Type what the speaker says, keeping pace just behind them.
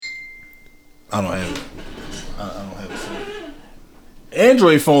I don't have it. I don't have a phone.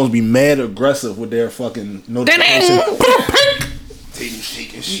 Android phones be mad aggressive with their fucking notifications.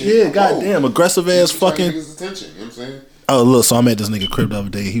 Shaking shit. Yeah, goddamn, aggressive ass fucking. Niggas' attention, you know what I'm saying? Oh, look, so I'm at this nigga crib the other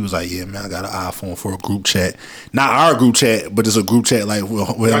day. He was like, yeah, man, I got an iPhone for a group chat. Not our group chat, but it's a group chat like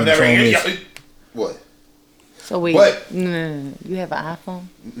with What? So wait, What? you have an iPhone?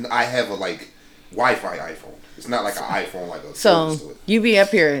 I have a Wi-Fi iPhone. It's not like an iPhone like a. So you be up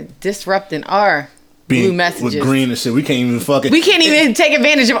here disrupting our blue messages with green and shit. We can't even fucking. We can't even take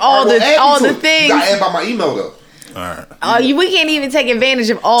advantage of all the things. You gotta add by my email though. All right. We can't even take advantage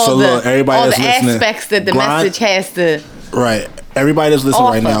of all the aspects that the message has to. Right. Everybody that's listening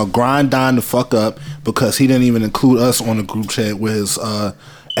offer. right now, grind Don the fuck up because he didn't even include us on the group chat with his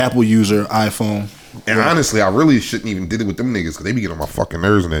Apple user iPhone. And honestly, I really shouldn't even did it with them niggas because they be getting on my fucking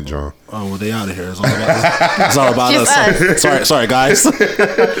nerves in that John. Oh, well, they out of here. It's all about us. Sorry, guys.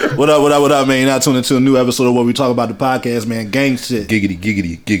 What up, man? You're not tuning into a new episode of what we talk about the podcast, man. Gang shit.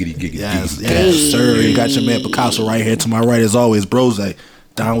 Giggity. Yes, sir. You got your man Picasso right here to my right as always. Brose,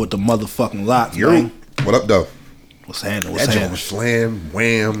 down with the motherfucking locks, man. What up, though? What's happening? That joint was slam,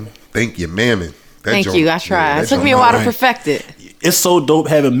 wham. Thank you, mammon. Thank you. I tried. It took me a while to perfect it. It's so dope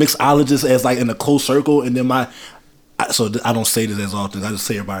having mixologists as like in a close circle, and then so I don't say this as often. I just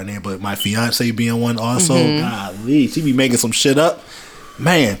say it by name, but my fiance being one also. Golly, she be making some shit up,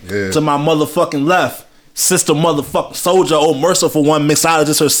 man. Yeah. To my motherfucking left, sister motherfucking soldier, old merciful one,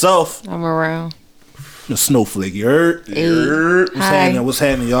 mixologist herself. I'm around. The snowflake, you heard? What's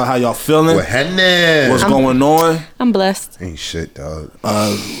happening, y'all? How y'all feeling? What's going on? I'm blessed. Ain't shit, dog.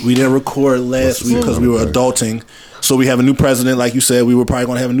 We didn't record last week because we were adulting. So we have a new president, like you said. We were probably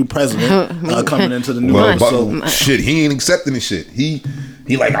gonna have a new president coming into the new month. Shit, he ain't accepting this shit. He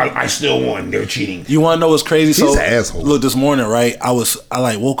like I still won. They're cheating. You want to know what's crazy? He's an asshole. Look, this morning, right? I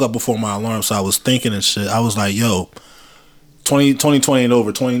woke up before my alarm, so I was thinking and shit. I was like, yo, 2020 ain't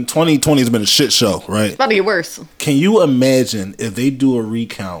over. 2020 has been a shit show, right? It's about to get worse. Can you imagine if they do a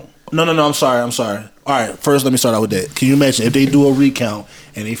recount? No. I'm sorry. All right, first let me start out with that. Can you imagine if they do a recount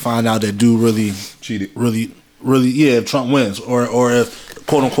and they find out that dude really cheated? Really, if Trump wins, or if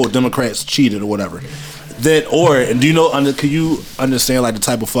quote unquote Democrats cheated or whatever, and do you know? Can you understand like the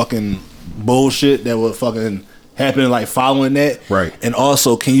type of fucking bullshit that would fucking happen like following that? Right. And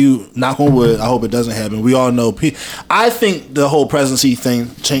also, can you knock on wood? I hope it doesn't happen. We all know. I think the whole presidency thing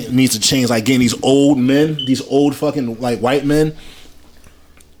needs to change. Like getting these old men, these old fucking like white men.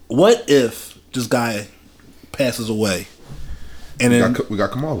 What if this guy passes away? And then we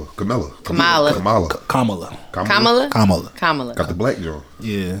got Kamala. Got the black girl.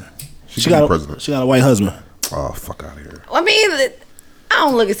 Yeah. She got president. She got a white husband. Oh, fuck out of here. I mean, I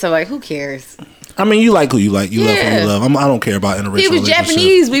don't look at somebody. Who cares? I mean, you like who you like. You love who you love. I don't care about interracial relationships. He was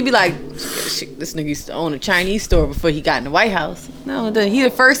Japanese. We'd be like, this nigga used to own a Chinese store before he got in the White House. No, he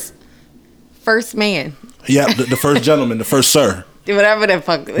the first man. Yeah, the first gentleman, the first sir. Whatever the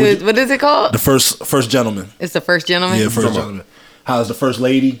fuck. What is it called? The first gentleman. It's the first gentleman? Yeah, first gentleman. How's the first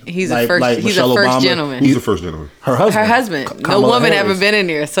lady? He's the first Obama. gentleman. Who's the first gentleman? Her husband. Her husband. No woman ever been in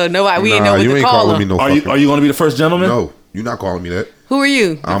there, so nobody. We ain't know what to call him. Are you going to be the first gentleman? No, you're not calling me that. Who are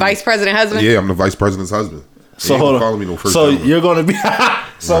you? The vice president husband? Yeah, I'm the vice president's husband. So hold on. Calling me no first so gentleman. you're going to be.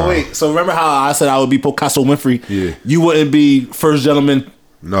 Wait. So remember how I said I would be Picasso Winfrey? Yeah. You wouldn't be first gentleman.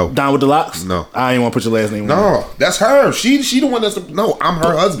 No. Down with the locks? No. I ain't want to put your last name on. No, that's her. She the one that's... No, I'm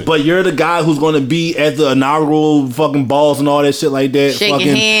her husband. But you're the guy who's going to be at the inaugural fucking balls and all that shit like that.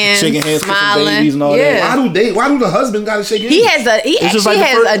 Shaking hands, smiling. Babies and all that. Why do the husband got to shake hands? He actually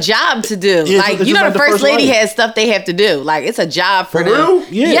has a job to do. Yeah, like, you know, the first lady has stuff they have to do. Like, it's a job for them. real?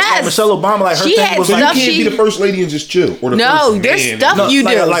 Yeah. Yes. Like Michelle Obama, like her she thing was So like... you can't be the first lady and just chill? Or the No, first there's man. stuff you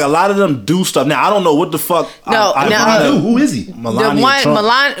do. Like a lot of them do stuff. Now, I don't know what the fuck... Who is he?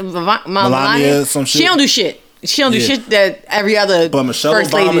 Melania, some shit. She don't do shit. She don't do shit that every other but Michelle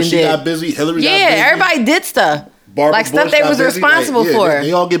first Obama, lady she did. got busy. Hillary got busy. Yeah, everybody did stuff. Barbara like stuff Bush they got was busy. responsible for.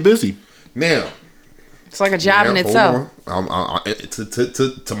 They all get busy. Now, it's like a job in itself.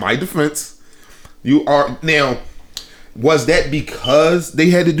 To my defense, you are now. Was that because they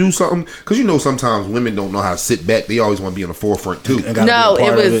had to do something? Because you know sometimes women don't know how to sit back. They always want to be in the forefront too. No,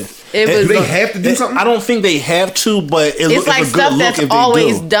 it was. Do they have to do something? I don't think they have to, but it's like stuff that's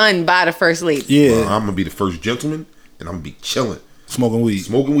always done by the first lady. Yeah, well, I'm gonna be the first gentleman, and I'm gonna be chilling, smoking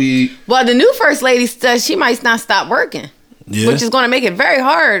weed. Well, the new first lady says she might not stop working, which is going to make it very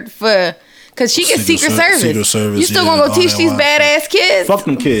hard for because she gets Secret Service. Secret Service. You still gonna go teach these badass kids? Fuck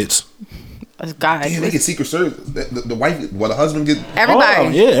them kids. God. Damn, they get Secret Service. The wife, the husband get. Everybody. Oh,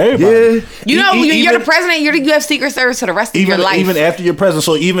 yeah, everybody. Yeah. You know, Even- you're the president. You have Secret Service for the rest of your life. Even after you're president,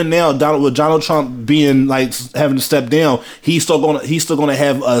 so even now, with Donald Trump being like having to step down, he's still gonna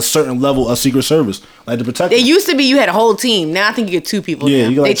have a certain level of Secret Service, like to protect. It him. used to be you had a whole team. Now I think you get 2 people. Yeah, now.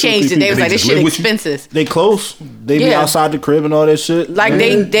 you got They like 2 changed it. They people. was like, They this just shit live with you? expensive. They close. They be Yeah. outside the crib and all that shit. Like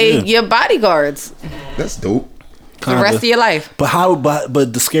Yeah. they Yeah. your bodyguards That's dope. for the rest of your life.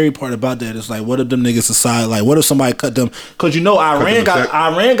 But the scary part about that is like, what if them niggas decide like, what if somebody cut them? Because you know, Iran them a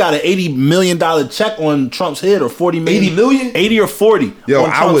check. got an $80 million check on Trump's head, or 40 million. 80 million? 80 or 40. Yo, on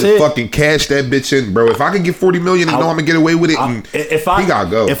I Trump's would head. fucking cash that bitch in, bro. If I could get 40 million and know I'm gonna get away with it, If he gotta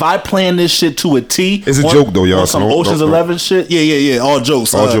go. If I plan this shit to a T, It's a joke, though, y'all, on so some don't- Ocean's don't- 11 shit. Yeah. All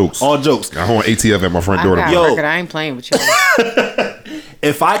jokes. All jokes. All jokes. I hold ATF at my front I door. got tomorrow. a Yo. record. I ain't playing with you.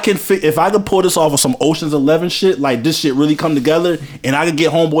 If I can pull this off of some Ocean's 11 shit, like this shit really come together, and I can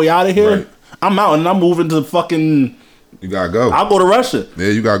get homeboy out of here, Right. I'm out and I'm moving to fucking. You gotta go. I'll go to Russia. Yeah,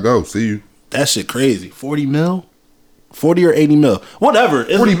 you gotta go. See you. That shit crazy. 40 mil, 40 or 80 mil, whatever.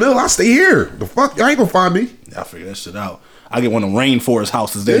 It's- 40 mil, I stay here. The fuck? Y'all ain't gonna find me. I figure that shit out. I get one of them rainforest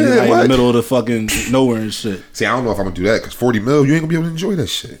houses that Yeah, like in what? the middle of the fucking nowhere and shit. See, I don't know if I'm gonna do that because 40 mil, you ain't gonna be able to enjoy that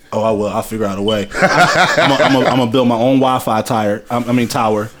shit. Oh, I will. I'll figure out a way. I'm gonna build my own Wi-Fi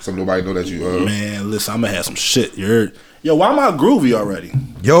tower. So nobody know that you. Man, listen, I'm gonna have some shit. You heard? Yo, why am I groovy already?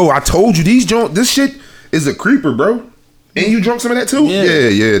 Yo, I told you these joints. This shit is a creeper, bro. And you drunk some of that too? Yeah.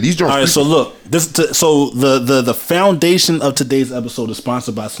 Yeah. These joints. All right, so creepers. look, so the foundation of today's episode is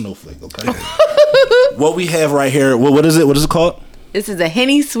sponsored by Snowflake. Okay, what we have right here, what is it? What is it called? This is a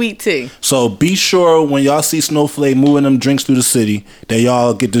Henny sweet tea. So be sure when y'all see Snowflake moving them drinks through the city that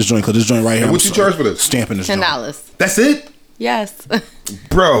y'all get this joint, because this joint right here. And what I'm you charge for this? Stamping this joint. $10. That's it, Yes.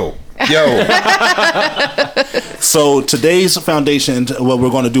 bro. Yo, So today's foundation, what we're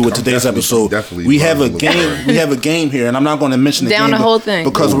going to do with today's episode, definitely we have a buzzing a game. little bit. We have a game here, and I'm not going to mention the Down game the whole thing.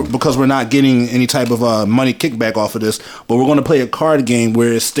 because we're not getting any type of money kickback off of this. But we're going to play a card game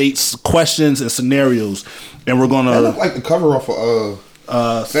where it states questions and scenarios, and we're going that look to like the cover off of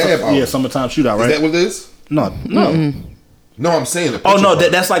Fab album. summertime shootout, Is right? that what it is? No. No, I'm saying. The Oh no, picture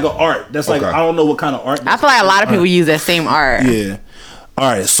part. that's like an art. That's like Okay. I don't know what kind of art. I feel like a lot of people use that same art. Yeah. All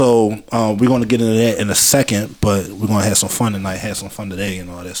right, so we're going to get into that in a second, but we're going to have some fun tonight, have some fun today,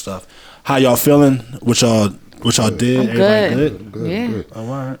 and all that stuff. How y'all feeling? What y'all did? I'm Everybody good. Good, Yeah. good. All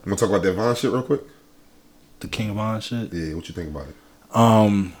right. I'm gonna talk about that Von shit real quick. The King of Von shit. Yeah, what you think about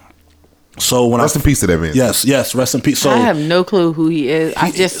it? So when Rest in peace to that man. Yes, rest in peace. So I have no clue who he is. I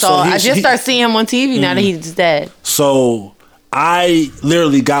just so saw. I he's- just he- started seeing him on TV now that he's dead. So I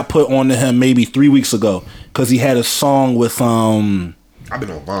literally got put on to him maybe 3 weeks ago because he had a song with I've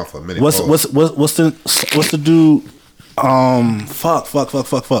been on Von for a minute. what's the dude fuck.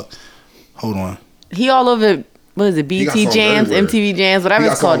 Hold on. He all over. What is it? He got BT songs Jams, everywhere. MTV Jams, whatever He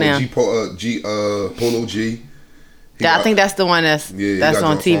got it's called songs now. with Polo G. He I got- think that's the one that's he that's got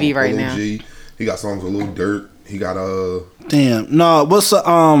on songs TV with right Polo now. G. He got songs with Lil Durk. He got Damn. No, what's the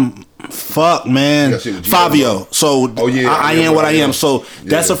fuck, man. Yeah, shit with G. Fabio. So Oh, yeah, I am what I am. So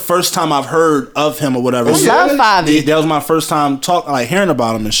that's Yeah. the first time I've heard of him or whatever. I So love Fabi. that was my first time hearing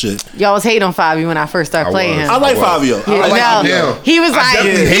about him and shit. Y'all was hating on Fabi when I first started I playing was. him. I like was. Fabio. Yeah, I like no, Fabio. he was I like,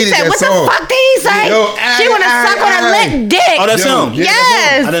 definitely he hated said, that "What song. the fuck did he say? Yo, she want to suck on a lit dick." Oh, that's Yo, him. yeah,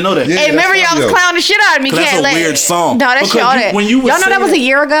 Yes. I didn't know that. Yeah, Hey, remember that's y'all was Fabio. clowning the shit out of me. 'Cause that's Can't a let weird song. No, that's Because y'all. you- That. when you Y'all was know that was a saying-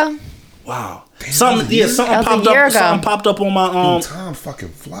 year ago. Wow. That Something was a popped year up. ago. Something popped up on my Time fucking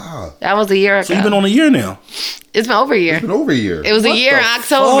fly. That was a year ago. So you've been on a year now. It's been over a year. It's been over a year. It was a What year the in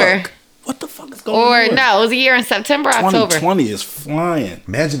October. fuck? What the fuck is going Or on? no, it was a year in September, October. 2020 is flying.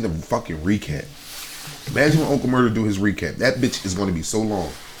 Imagine the fucking recap. Imagine when Uncle Murder do his recap. That bitch is going to be so long.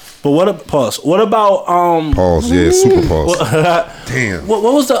 But pause. What about Pause. Yeah, super pause. Damn. what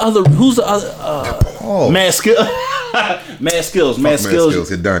was the other? Who's the other? Pause. Mad Skills. Mad Skills. Fuck Mad Skills.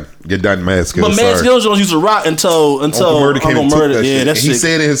 You're done. You're done, Mad Skills. But Mad Sorry. Skills Jones used to rock until Uncle Murder came and took that Yeah, shit. that And he shit.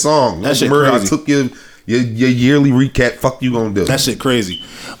 said in his song, that Uncle shit Murder, crazy. I took your yearly recap. Fuck you gonna do? That shit crazy.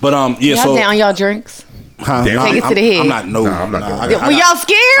 But yeah. Y'all So down y'all drinks? huh, Take nah, it to the head. I'm not. No, Nah, I'm not doing I that. got- Were y'all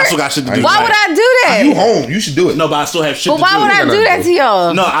scared? I still got shit to do. Why would I do You that? home? You should do it. No, but I still have shit But to why do. would I do that to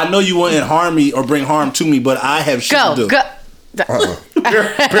y'all? No, I know you wouldn't harm me or bring harm to me, but I have shit to Go, do. go.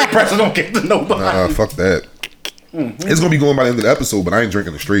 Peer pressure don't get to nobody. Fuck that. It's gonna be going by the end of the episode, but I ain't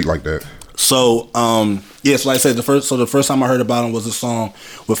drinking the straight like that. So, yes, like I said, the first time I heard about him was a song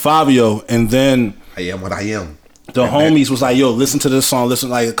with Fabio, and then I am what I am. the homies was like, "Yo, listen to this song. Listen,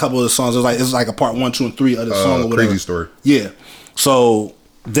 like a couple of the songs. It's like a part 1, 2, and 3 of the song or whatever." Crazy story. Yeah. So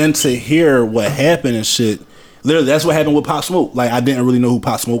then to hear what happened and shit, Literally, that's what happened with Pop Smoke. Like, I didn't really know who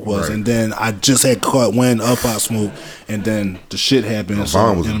Pop Smoke was, Right. and then I just had caught wind of Pop Smoke, and then the shit happened.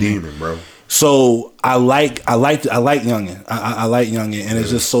 Vaughn was you know a what I mean? demon, bro. So I like Youngin. I like Youngin, and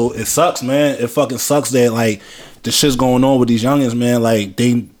it's just so it sucks, man. It fucking sucks that like the shit's going on with these youngins, man. Like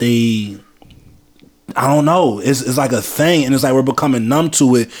they I don't know. It's like a thing, and it's like we're becoming numb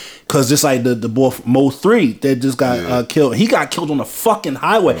to it because just like the boy Mo3 that just got killed. He got killed on the fucking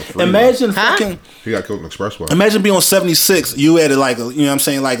highway. Imagine fucking. He got killed on the expressway. Imagine being on 76. You had it like a, you know what I'm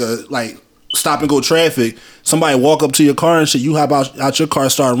saying, like stop and go traffic. Somebody walk up to your car and shit. You hop out your car,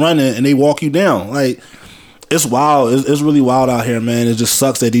 start running, and they walk you down. Like it's wild. It's really wild out here, man. It just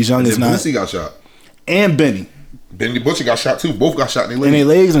sucks that these youngins not. Boosie got shot. And Benny. Benny Butcher got shot too. Both got shot in their In their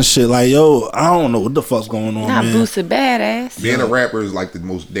legs. legs and shit. Like, yo, I don't know what the fuck's going on, Not man. Boosie badass. Being a rapper is like the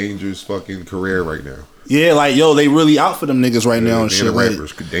most dangerous fucking career right now. Yeah, like, yo, they really out for them niggas right now and Being shit. a Like, rapper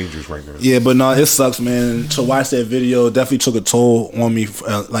is dangerous right now. yeah, but no, it sucks, man. To watch that video definitely took a toll on me,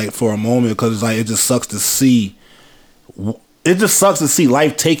 like for a moment, because it's like it just sucks to see. It just sucks to see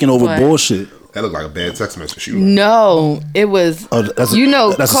life taking over What? bullshit. That looked like a bad text message. No, it was. Oh, That's that's a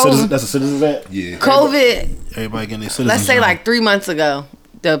COVID. citizen. That's a citizen's act. Yeah. COVID. Everybody getting their citizens. Let's say like 3 months ago,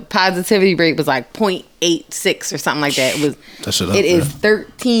 the positivity rate was like 0.86 or something like that. It was. That shit up It is there.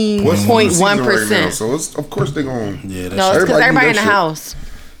 13.1%. So it's, of course they're going. Yeah, that No, shit. it's because everybody in the that shit. house.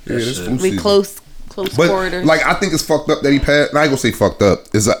 Yeah, that's shit. flu We season. close But quarters. like, I think it's fucked up that he passed. I ain't gonna say fucked up.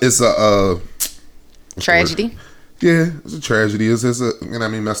 It's a what's the Tragedy. word? Yeah, it's a tragedy. It's a you know what I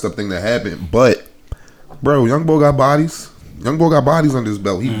mean, messed up thing that happened. But bro, young boy got bodies. Young boy got bodies under his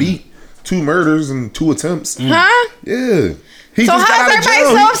belt. He beat 2 murders and 2 attempts. Huh? Yeah. He So just got how out is of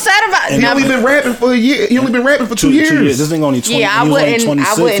everybody jail. so upset about He only been rapping for a year. He only been rapping for 2 years. This thing only 20. Yeah, I he was only wouldn't.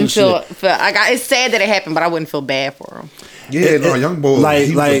 26 I wouldn't and feel. shit. It's sad that it happened, but I wouldn't feel bad for him. Yeah, no, young boy. Like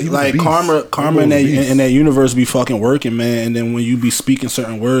he was a beast. karma Young boy in was a that beast. in that universe be fucking working, man. And then when you be speaking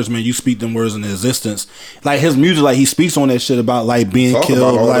certain words, man, you speak them words into existence. Like his music, like he speaks on that shit about like being Talk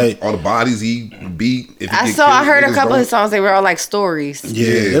killed, about like all the bodies he beat. If he get I killed, heard a niggas couple of don't- his songs. They were all like stories. yeah,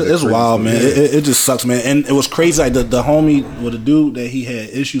 Yeah, it's that's wild, crazy. man. Yeah. It just sucks, man. And it was crazy. Like the homie with the dude that he had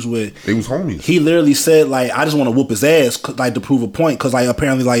issues with. They was homies. He literally said like, I just want to whoop his ass, like to prove a point, because like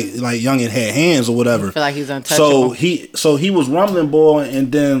apparently like Youngin had hands or whatever. I feel like he's untouchable. So he was rumbling, boy,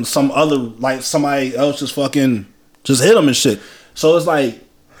 and then some other like somebody else just fucking just hit him and shit. So it's like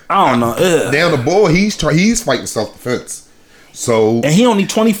I don't know. Ugh. Now the boy, he's fighting self defense. So And he only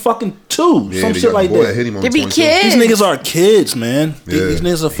 20 fucking two, yeah, some they shit got like the boy that. hit him on They be 22. kids. These niggas are kids, man. Yeah. These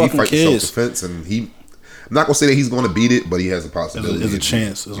niggas are fucking fighting kids. self-defense, and I'm not gonna say that he's gonna beat it, but he has a possibility. There's a of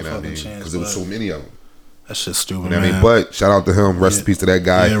chance. beating it, There's a you know what I fucking mean? chance, Because there was but- so many of them. That shit's stupid, You know what man. I mean? But shout out to him. Rest in peace to that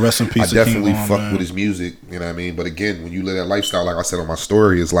guy. Yeah, rest in peace I to King definitely Von, fuck man. with his music. You know what I mean? But again, when you live that lifestyle, like I said on my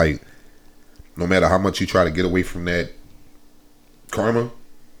story, it's like no matter how much you try to get away from that karma,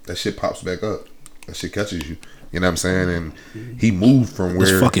 that shit pops back up. That shit catches you. You know what I'm saying? And he moved from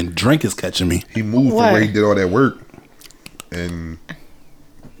This where fucking drink is catching me. he moved What? from where he did all that work, and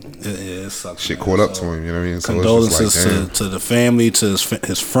It sucks. shit man. caught up So, to him. You know what I mean? So Condolences it's just like, damn. to the family, to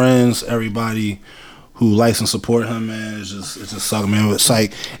his friends, everybody who likes and support him, man. It just sucks, man. It's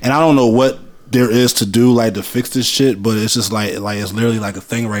like, and I don't know what there is to do like to fix this shit, but it's just like it's literally like a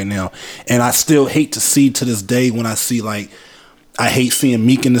thing right now. And I still hate to see to this day when I see like I hate seeing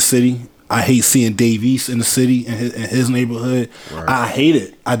Meek in the city. I hate seeing Dave East in the city in his neighborhood. Right. I hate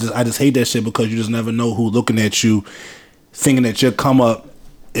it. I just hate that shit because you just never know who looking at you, thinking that your come up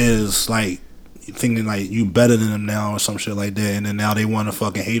is like thinking like you better than them now or some shit like that, and then now they want to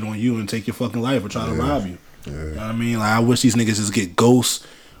fucking hate on you and take your fucking life or try to rob you. You know what I mean? Like I wish these niggas just get ghosts,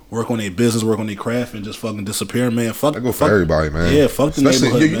 work on their business, work on their craft, and just fucking disappear, man. Fuck, That go for fuck everybody, man. Yeah, fuck the Especially,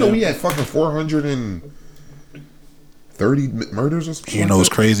 neighborhood, you know, man. we had fucking 430 murders or something. You know what's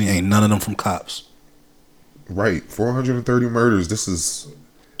crazy? Ain't none of them from cops. Right, 430 murders. This is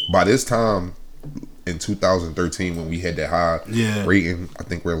by this time in 2013 when we had that high Yeah. rating. I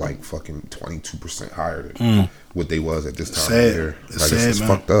think we're like fucking 22% higher than what they was at this time Sad. of year. It's Like sad, it's man.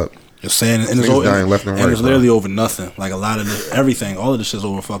 fucked up. You're saying, and it's, Niggas over, dying left and right, it's bro. literally over nothing. Like a lot of this, everything, all of this shit's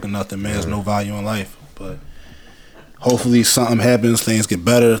over fucking nothing, man. There's no value in life. But hopefully something happens, things get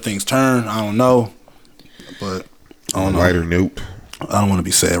better, things turn. I don't know, but I On don't a know. lighter note, I don't want to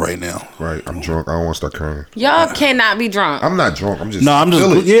be sad right now. right? I'm drunk. I don't want to start crying. Y'all cannot be drunk. I'm not drunk. I'm just No, I'm just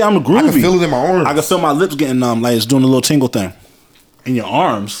feel it. yeah, I'm groovy. I can feel it in my arms. I can feel my lips getting numb, like it's doing a little tingle thing in your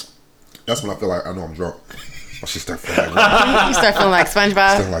arms. That's when I feel like I know I'm drunk. I should start feeling like, You start feeling like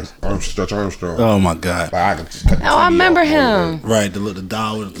SpongeBob. feeling like Stretch Armstrong. Oh my god! Like I can just cut the Oh, I TV remember off all the him. way. Right, the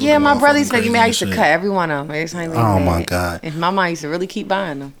doll. With the Yeah, my little brother used to fucking make me. I used crazy to shit. cut every one of them every time. they Oh, my had. God. And my mom used to really keep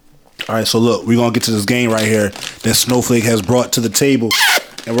buying them. All right, so look, we're gonna get to this game right here that Snowflake has brought to the table,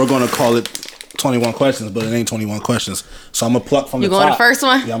 and we're gonna call it 21 questions, but it ain't 21 questions. So I'm gonna pluck from the top. You going the first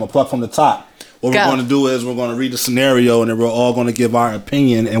one? Yeah, I'm gonna pluck from the top. What we're gonna do is we're gonna read the scenario, and then we're all gonna give our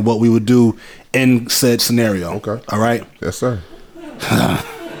opinion and what we would do in said scenario. Okay. All right. Yes, sir.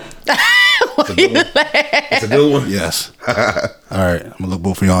 It's a good one. Yes. All right. I'm gonna look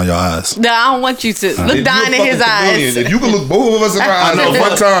both of y'all in your eyes. No, I don't want you to. Look Don in his eyes. If you can look both of us in our eyes at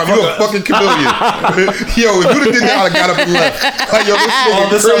one time, you're a fucking chameleon. Yo, if you'd have did that, I'd have got up and left. Like, yo,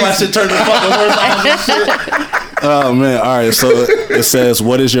 this All this shit turned to fucking worse eyes and shit. Oh man. All right. So it says,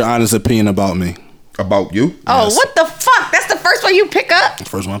 "What is your honest opinion about me?" About you? Oh, Yes. what the fuck? That's the first one you pick up? The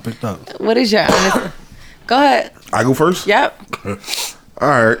first one I picked up. What is your honest? Go ahead. I go first? Yep. All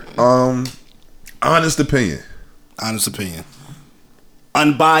right. Honest opinion. Honest opinion.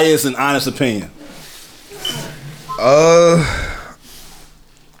 Unbiased and honest opinion.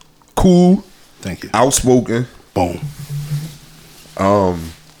 Cool. Thank you. Outspoken. Boom.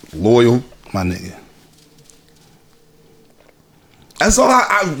 Loyal. My nigga. That's all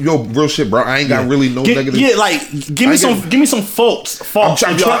yo, real shit, bro. I ain't got really no negative. Yeah, like give me some faults. I'm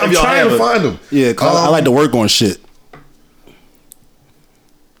trying to find them. Yeah, cause I like to work on shit.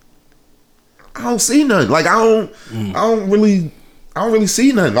 I don't see nothing. Like I don't really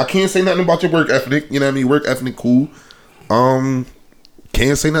see nothing. I can't say nothing about your work ethic. You know what I mean? Work ethic cool.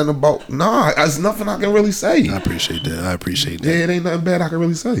 Can't say nothing about there's nothing I can really say. I appreciate that. Yeah, it ain't nothing bad I can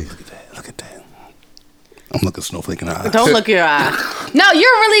really say. Look at that. I'm looking Snowflake in the eyes. Don't look in your eye. No, you're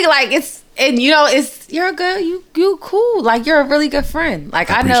really like you're a good you cool. Like you're a really good friend.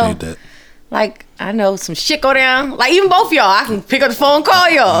 Like I know that. Like I know some shit go down. Like even both y'all, I can pick up the phone and call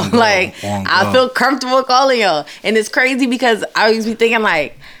y'all. Like I feel comfortable calling y'all. And it's crazy because I always be thinking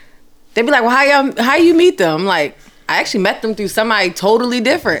like they be like, well, how you meet them? Like I actually met them through somebody totally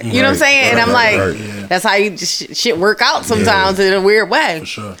different. You know what I'm saying? And I'm like, that's how you just shit work out sometimes in a weird way. For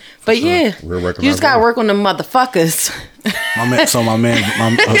sure. But yeah, you just gotta work on them motherfuckers. My man,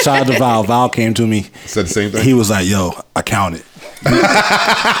 shout out to Val. Val came to me. Said the same thing. He was like, "Yo, I counted." You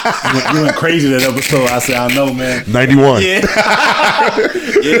went crazy that episode. I said, "I know, man." 91. Yeah,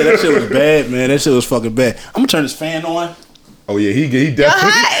 that shit was bad, man. That shit was fucking bad. I'm gonna turn this fan on. Oh yeah, he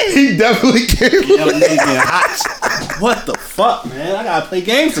definitely came. Yo, getting hot. What the fuck, man? I gotta play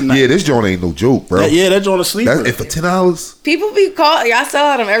games tonight. Yeah, this joint ain't no joke, bro. That joint a sleeper. And for $10. People be calling. Y'all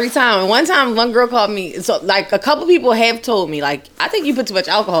sell them every time. And one time, one girl called me. So like a couple people have told me like, I think you put too much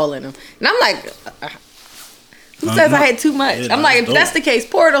alcohol in them. And I'm like, who says I had too much? Yeah, I'm like, if that's the case,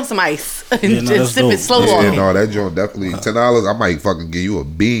 pour it on some ice and just sip dope. it slow Yeah, walking. no, that joint definitely $10. I might fucking give you a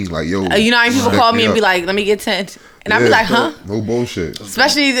bean, like yo. You know how many people call me and be like, let me get 10. And I'd be like, huh? No bullshit.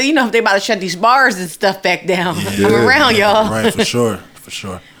 Especially, if they about to shut these bars and stuff back down. Yeah. I'm around y'all. Right, for sure.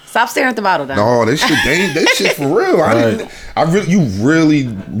 Stop staring at the bottle down. No, that shit for real. I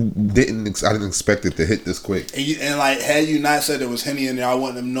didn't expect it to hit this quick. And like, had you not said there was Henny in there, I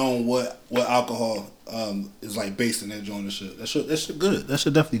wouldn't have known what alcohol is like based in that joint and shit. That shit good. That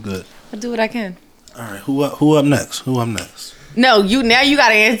shit definitely good. I do what I can. All right, who up next? No, you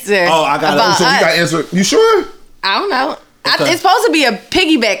gotta answer. Oh, I got about So you got to answer. You sure? I don't know. Okay. It's supposed to be a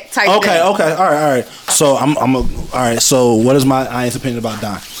piggyback type Okay, thing. all right. So all right. So what is my honest opinion about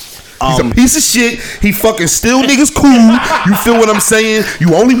Don? He's a piece of shit. He fucking still niggas cool. You feel what I'm saying?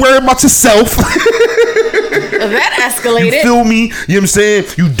 You only worry about yourself. That escalated. You feel me? You know what I'm saying?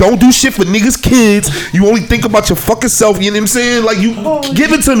 You don't do shit for niggas' kids. You only think about your fucking self. You know what I'm saying? Like, you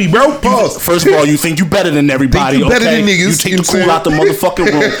give it to me, bro. Pause. First of all, you think you better than everybody. Think you better okay? than niggas, You take you the know cool what I'm out the motherfucking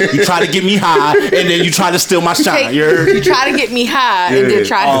room. You try to get me high, and then you try to steal my shine. You try to get me high and then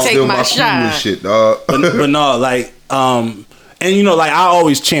try to take Still my cool shine. and shit, dog. But no, like, and like I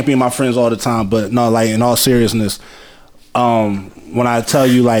always champion my friends all the time. But no, like in all seriousness, when I tell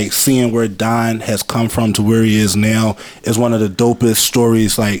you like seeing where Don has come from to where he is now is one of the dopest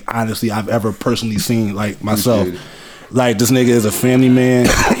stories, like honestly, I've ever personally seen, like myself. Like this nigga is a family man.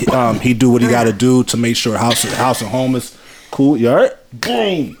 He do what he got to do to make sure house and home is cool. You alright?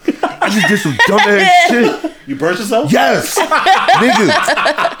 Boom. I just did some dumbass shit. You burnt yourself? Yes, nigga.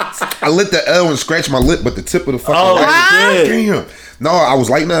 I lit the L and scratched my lip, but the tip of the fucking damn. No, I was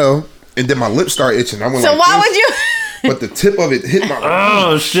like no, and then my lip started itching. I went So like why this, would you? But the tip of it hit my.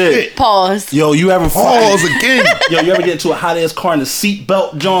 Oh shit. Pause. Yo, you ever Pause again? Yo, you ever get into a hot ass car and the seat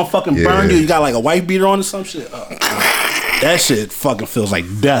belt John fucking burn you? You got like a white beater on or some shit. That shit fucking feels like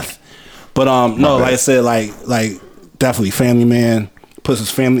death. But no, like I said, like definitely family man. Puts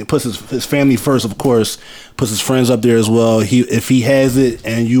his family first, of course. Puts his friends up there as well. If he has it,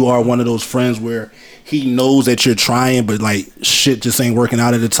 and you are one of those friends where he knows that you're trying, but like shit just ain't working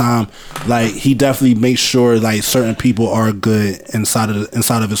out at the time. Like he definitely makes sure like certain people are good inside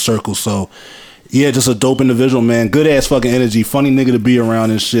of his circle. So yeah, just a dope individual, man. Good ass fucking energy, funny nigga to be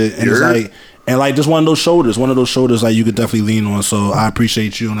around and shit. And it's like just one of those shoulders like you could definitely lean on. So I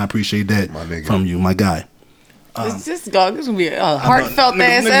appreciate you and I appreciate that from you, my guy. This is gonna be a heartfelt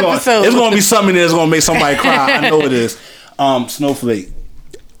ass episode. It's gonna be something that's gonna make somebody cry. I know it is. Snowflake.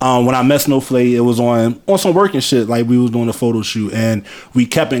 When I met Snowflake, it was on some work and shit. Like we was doing a photo shoot, and we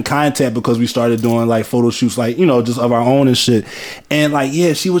kept in contact because we started doing like photo shoots, like just of our own and shit. And like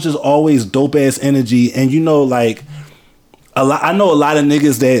she was just always dope ass energy. And like I know a lot of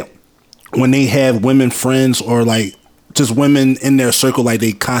niggas that when they have women friends or like just women in their circle, like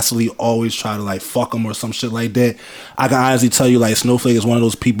they constantly always try to like fuck them or some shit like that. I can honestly tell you, like Snowflake is one of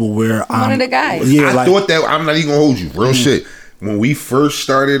those people where I'm one of the guys. Yeah, I thought that. I'm not even gonna hold you. Real shit. When we first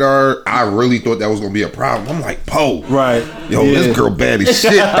started I really thought that was gonna be a problem. I'm like, Poe, right? Yo, this girl bad as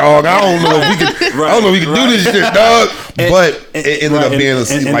shit, dog. I don't know if we can. I don't know if we can do this shit, dog. But it ended up being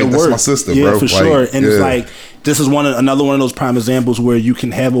that's my sister, bro. For sure. And it's like this is another one of those prime examples where you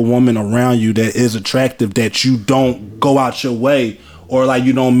can have a woman around you that is attractive that you don't go out your way or like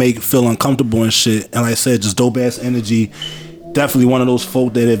you don't make feel uncomfortable and shit. And like I said, just dope ass energy. Definitely one of those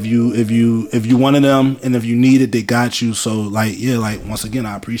folk that if you wanted them and if you need it, they got you. So like once again,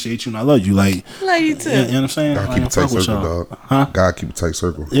 I appreciate you and I love you. Like love you too. You know what I'm saying? Gotta keep a tight circle, dog. Huh? Gotta keep a tight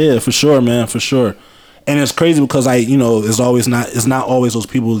circle. Yeah, for sure, man, for sure. And it's crazy because it's not always those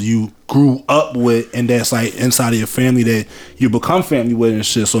people you grew up with and that's like inside of your family that you become family with and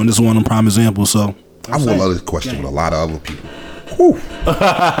shit. So and this is one of them prime examples. So I will love this question with a lot of other people. Whew.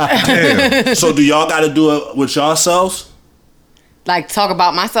 Damn. So do y'all got to do it with yourselves? Like talk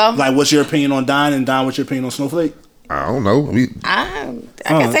about myself? Like what's your opinion on Don and Don, what's your opinion on Snowflake? I don't know. I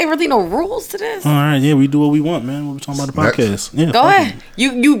can't say really no rules to this. All right, yeah, we do what we want, man. What we talking about the podcast? Yeah, go ahead.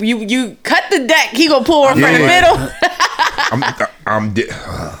 You cut the deck. He gonna pull her from the middle. I'm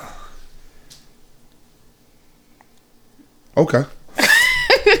okay.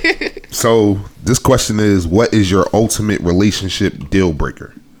 So this question is: what is your ultimate relationship deal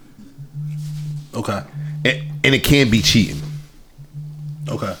breaker? Okay, and it can be cheating.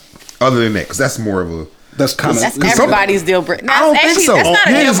 Okay. Other than that, because that's more of a. That's everybody's deal breaker. I don't think so. That's not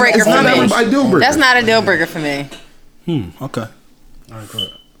a deal breaker for me. Deal breaker. That's not a deal breaker for me. Okay. All right, go ahead.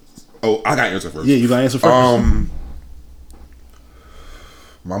 Oh, I got to answer first. Yeah, you got to answer first.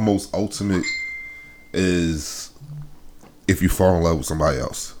 My most ultimate is if you fall in love with somebody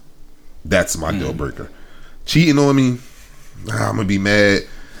else. That's my deal breaker. Cheating on me, I'm gonna be mad.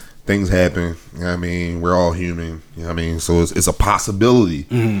 Things happen. You know what I mean? We're all human. You know what I mean? So it's a possibility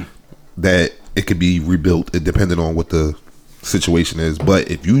that it could be rebuilt, depending on what the situation is.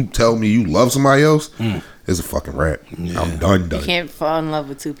 But if you tell me you love somebody else, it's a fucking wrap. Yeah. I'm done. You can't fall in love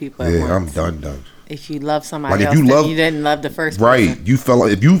with two people at once. I'm done. If you love somebody else, you didn't love the first person. Right. If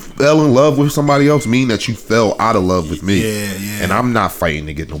you fell in love with somebody else, mean that you fell out of love with me. Yeah. And I'm not fighting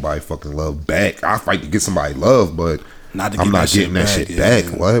to get nobody fucking love back. I fight to get somebody love, but I'm not getting that shit back.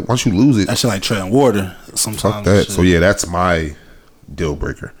 What? Once you lose it, that shit like treading water. Sometimes. Fuck that. So yeah, that's my deal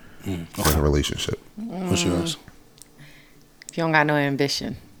breaker in a relationship. What's yours? If you don't got no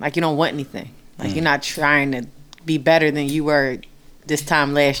ambition, like you don't want anything, like you're not trying to be better than you were this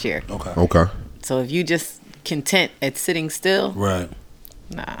time last year. Okay. So if you just content at sitting still, right?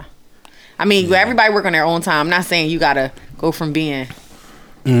 Nah. I mean, everybody work on their own time. I'm not saying you gotta go from being,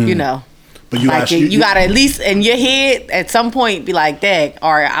 But you gotta at least in your head at some point be like, "Dang,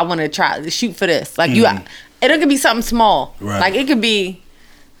 all right, I want to try to shoot for this." Like it could be something small. Right. Like it could be.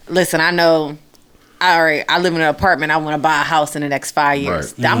 Listen, I know. All right, I live in an apartment. I want to buy a house in the next 5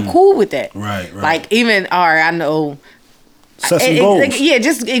 years. Right. I'm cool with that. Right. Like even I know. Set some goals.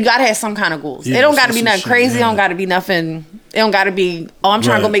 Just you gotta have some kind of goals. Yeah, it don't gotta be nothing crazy. It don't gotta be nothing. It don't gotta be. Oh, I'm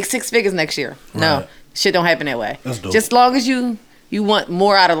trying to go make 6 figures next year. No, shit don't happen that way. That's dope. Just as long as you want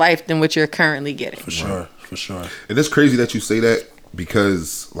more out of life than what you're currently getting. For sure. And it's crazy that you say that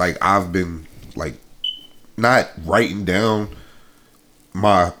because like I've been like not writing down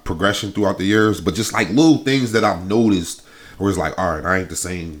my progression throughout the years, but just like little things that I've noticed where it's like, all right, I ain't the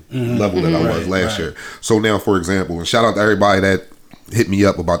same level that I was last year. So now, for example, and shout out to everybody that hit me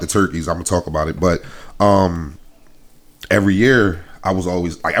up about the turkeys. I'm gonna talk about it, but every year I was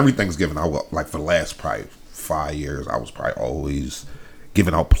always like every Thanksgiving. I was like for the last probably 5 years, I was probably always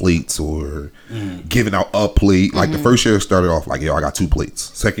giving out plates or giving out a plate. Like the first year it started off like, yo, I got 2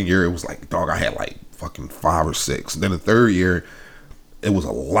 plates. Second year it was like, dog, I had like fucking 5 or 6. Then the third year it was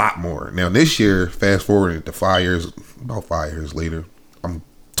a lot more. Now this year, fast forward to 5 years, about 5 years later, I'm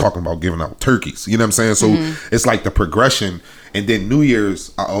talking about giving out turkeys. You know what I'm saying? So it's like the progression. And then New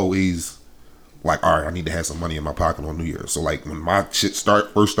Year's, I always like, all right, I need to have some money in my pocket on New Year's. So like when my shit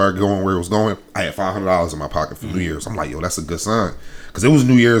first started going where it was going, I had $500 in my pocket for New Year's. I'm like, yo, that's a good sign. Because it was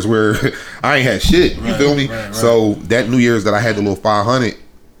New Year's where I ain't had shit. You feel me? Right. So that New Year's that I had the little 500,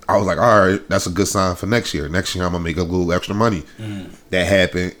 I was like, all right, that's a good sign for next year. Next year I'm gonna make a little extra money. That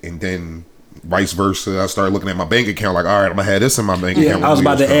happened, and then vice versa. I started looking at my bank account like, all right, I'm gonna have this in my bank account. I was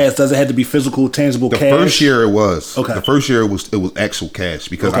about to ask, does it have to be physical, tangible cash? The first year it was. Okay. The first year it was actual cash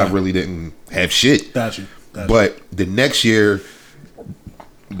because I really didn't have shit. Got you. But the next year,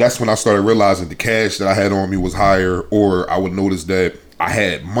 that's when I started realizing the cash that I had on me was higher, or I would notice that I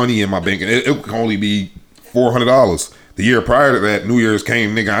had money in my bank, and it could only be $400. The year prior to that, New Year's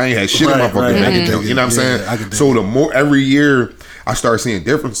came, nigga, I ain't had shit in my fucking bank account. You know what I'm saying? So the more every year I started seeing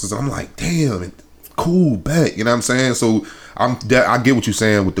differences, I'm like, damn, cool, bet. You know what I'm saying? So I get what you're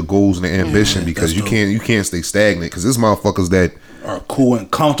saying with the goals and the ambition, because you can't stay stagnant, because there's motherfuckers that are cool and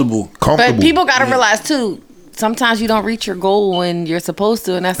comfortable. But people gotta realize too, sometimes you don't reach your goal when you're supposed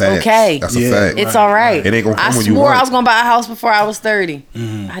to, and that's okay. That's a fact. It's all right. It ain't gonna come I when you swore want. I was gonna buy a house before I was 30.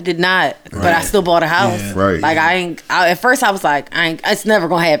 I did not, but I still bought a house. Right. Like at first I was like, it's never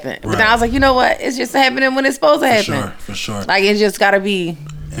gonna happen. But then I was like, you know what? It's just happening when it's supposed to happen. For sure. Like it just gotta be.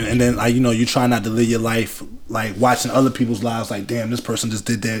 And then like, you try not to live your life like watching other people's lives like, damn, this person just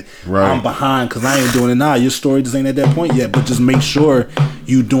did that. I'm behind because I ain't doing it now. Your story just ain't at that point yet. But just make sure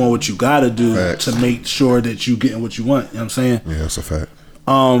you doing what you gotta do to make sure that you getting what you want. You know what I'm saying? Yeah, that's a fact.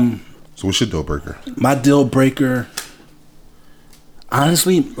 So what's your deal breaker? My deal breaker,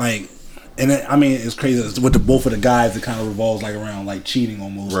 honestly, like, and I mean, it's crazy. With both of the guys, it kind of revolves like around like cheating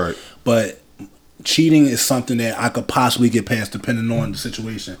almost. Right. But cheating is something that I could possibly get past depending on the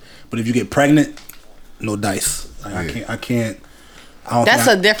situation. But if you get pregnant, no dice. Like, I can't. That's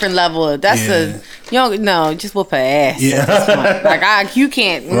a different level. Just whoop her ass. Yeah. Like you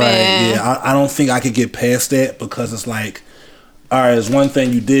can't. Right. Man. Yeah. I don't think I could get past that, because it's like, all right, it's one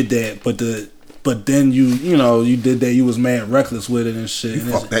thing you did that, but then you did that. You was mad reckless with it and shit.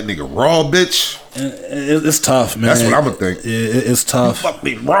 You fucked that nigga raw, bitch. It's tough, man. That's what I'm gonna think. It's tough. You fucked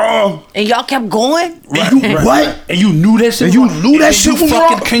me raw. And y'all kept going. Right. And you what? And you knew that shit. And you knew that shit was wrong.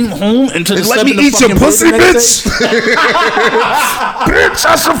 Fucking came home and let me eat your pussy, bitch. Bitch,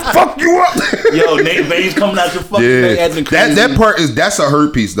 I should fuck you up. Yo, Nate Veins coming out your fucking head. That part that's a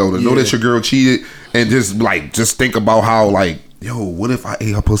hurt piece though. To know that your girl cheated and just think about how like, yo, what if I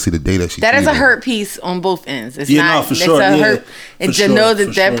ate her pussy the day that she cheated? That is a hurt piece on both ends. It's for sure. It's a hurt. And to know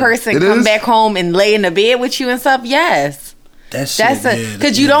that person come back home and lay in the bed with you and stuff, yes. That's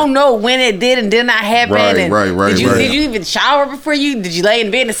because you don't know when it did and did not happen. Right. Did you even shower before you? Did you lay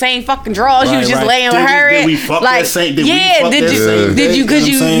in bed in the same fucking drawers? You was just laying with her. Did we fuck that same? Did you? Because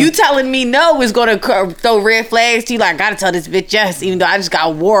you telling me no is gonna throw red flags to you. Like, I gotta tell this bitch yes, even though I just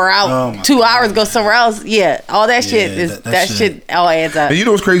got wore out 2 hours ago somewhere else. Yeah, all that shit is that shit all adds up. And you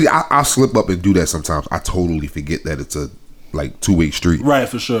know what's crazy? I slip up and do that sometimes. I totally forget that it's a like two-way street. Right,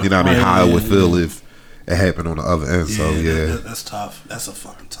 for sure. You know what I mean? How I would feel if it happened on the other end. So that's tough. That's a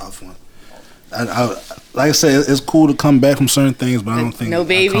fucking tough one. I like I said, it's cool to come back from certain things, but I don't think no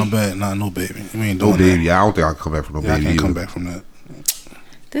baby. I come back. Nah, no baby. You ain't doing no baby. That. I don't think I can come back from no baby. I can't either. come back from that.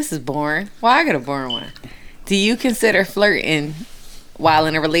 This is boring. Well, I got a boring one. Do you consider flirting while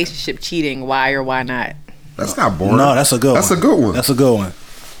in a relationship cheating? Why or why not? That's not boring. No, that's a good one. That's a good one. That's a good one.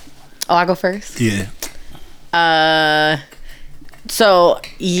 Oh, I go first? Yeah. So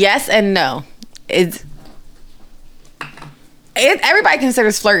yes and no. Everybody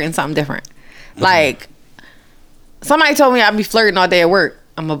considers flirting something different. Like, somebody told me I'd be flirting all day at work.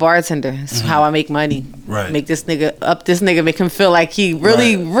 I'm a bartender. That's how I make money. Right. Make this nigga make him feel like he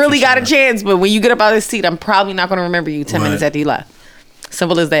really got a chance. But when you get up out of his seat, I'm probably not going to remember you 10 minutes after you left.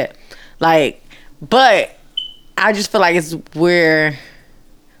 Simple as that. Like, but I just feel like it's where,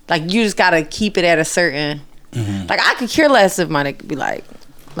 like, you just got to keep it at a certain, like, I could care less if my nigga be like,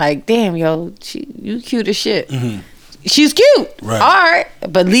 damn, yo, you cute as shit. She's cute. Right. All right.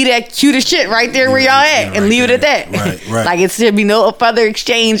 But leave that cute as shit right there where y'all at and leave it at that. Right. Like, it should be no further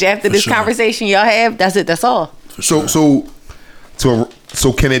exchange after this conversation y'all have. That's it. That's all. So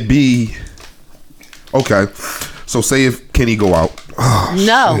can it be, okay. So say if Kenny go out. Oh,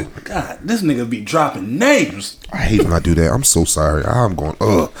 no. Shit. God, this nigga be dropping names. I hate when I do that. I'm so sorry. I'm going,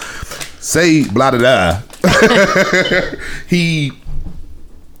 say blah, blah, blah. He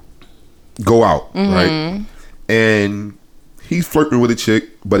go out, right? And he's flirting with a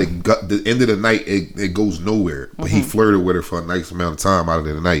chick, but the end of the night, it goes nowhere. But he flirted with her for a nice amount of time out of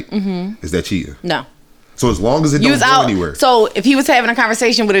the night. Is that cheating? No. So as long as it You don't was go out. anywhere. So if he was having a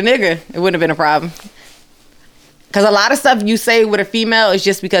conversation with a nigga, it wouldn't have been a problem. Because a lot of stuff you say with a female is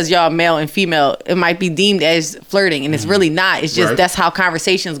just because y'all male and female. It might be deemed as flirting, and it's really not. It's just Right. that's how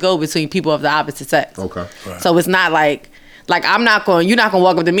conversations go between people of the opposite sex. Okay. Right. So it's not like you're not gonna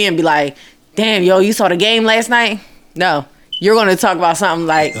walk up to me and be like, "Damn, yo, you saw the game last night?" No, you're gonna talk about something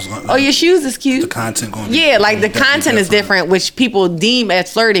like, It's gonna- "Oh, your shoes is cute." The content going. Yeah, like the content is different, which people deem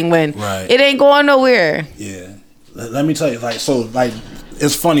as flirting when Right. it ain't going nowhere. Yeah. Let me tell you,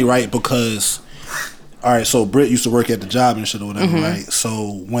 it's funny, right? Because, all right, so Britt used to work at the job and shit or whatever, Mm-hmm. right?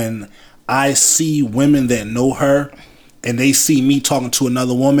 So when I see women that know her and they see me talking to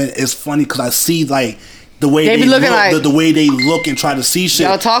another woman, it's funny because I see like the way They they be looking look, like- the way they look and try to see shit.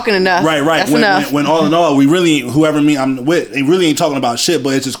 Y'all talking enough. Right. That's When, enough. when all in all, we really ain't, whoever me I'm with, they really ain't talking about shit.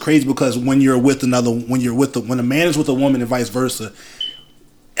 But it's just crazy because when you're with when a man is with a woman and vice versa,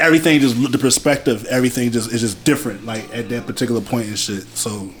 everything just the perspective, everything just is just different. Like at that particular point and shit.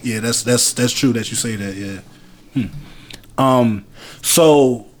 So yeah, that's true that you say that. Yeah.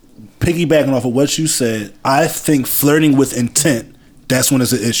 So piggybacking off of what you said, I think flirting with intent, that's when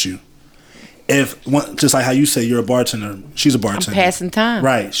it's an issue. Just like how you say you're a bartender, she's a bartender. passing time.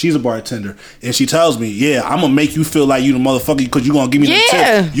 Right, she's a bartender. And she tells me, yeah, I'm going to make you feel like you the motherfucker because you going to give me the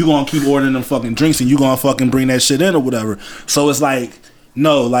Yeah. tip. You going to keep ordering them fucking drinks and you going to fucking bring that shit in or whatever. So it's like,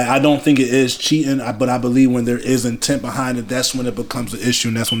 no, like I don't think it is cheating, but I believe when there is intent behind it, that's when it becomes an issue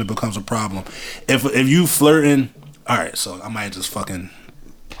and that's when it becomes a problem. If you flirting, all right, so I might just fucking,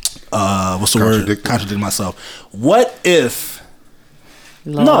 what's the word? Contradict myself. What if...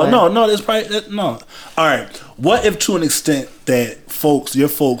 Lord. No. That's probably no. All right. What if, to an extent, that your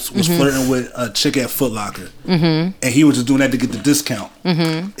folks was flirting with a chick at Foot Locker, and he was just doing that to get the discount?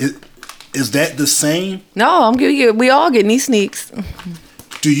 Is that the same? No, I'm giving you. We all get knee sneaks.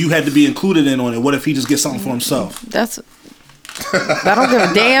 Do you have to be included in on it? What if he just gets something for himself? That's. I don't give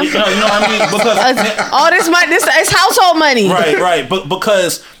a damn. You know what I mean? Because All this money, it's household money. right. But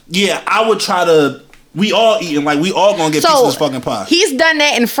because I would try to. We all eating like we all gonna get pieces of this fucking pie. He's done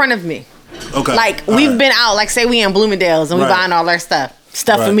that in front of me. Okay. Like All we've right. been out, like say we in Bloomingdale's and we Right. buying all our stuff.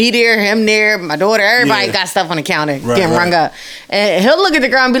 Stuff for Right. me there, him there, my daughter, everybody Yeah. got stuff on the counter Right, getting right. rung up. And he'll look at the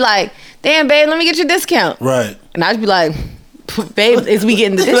girl and be like, "Damn, babe, let me get your discount." Right. And I'd be like, "Babe, is we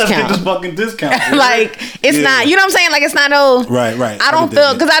getting the Let's get this discount?" fucking discount. Like it's Yeah. not, you know what I'm saying? Like it's not no. Right. I don't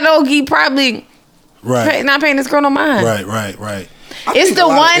feel because I know he probably Right. not paying this girl no mind. Right. It's think the a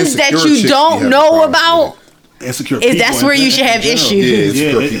lot of ones that insecure you chicks be don't having know problems about. Insecure Is people that's in where you gen- should have in general. issues. Yeah,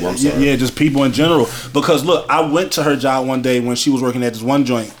 insecure people, I'm sorry. Yeah, just people in general. Because look, I went to her job one day when she was working at this one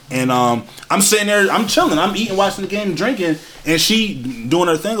joint, and I'm sitting there, I'm chilling, I'm eating, watching the game, drinking, and she doing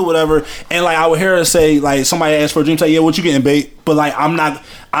her thing or whatever. And like I would hear her say, like somebody asked for a drink, say, "Yeah, what you getting, babe?" But like I'm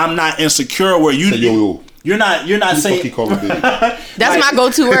not insecure where you. Say, yo. You're not saying. Fuck he call me baby. That's Like- my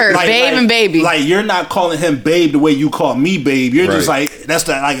go-to word, babe and baby. Like you're not calling him babe the way you call me babe. You're just Right. like that's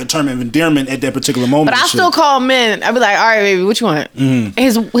like a term of endearment at that particular moment. But I and still shit. call men. I'd be like, "All right, baby, what you want?"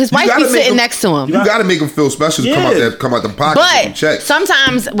 His wife be gotta make sitting him- next to him. You gotta make them feel special to Yeah. come out the pocket and But check.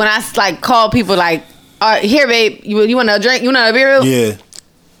 sometimes when I like call people like, "Here, babe, you want a drink? You want a beer?" Yeah.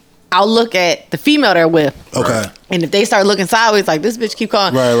 I'll look at the female they're with, Okay. and if they start looking sideways, like this bitch keep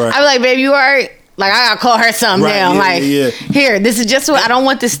calling, Right. I be like, "Babe, you alright?" Like I gotta call her something Right, now. yeah, Like, yeah. here, this is just what I don't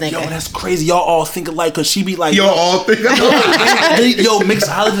want this nigga. Yo, that's crazy. Y'all all think alike because she be like, Y'all all think yo,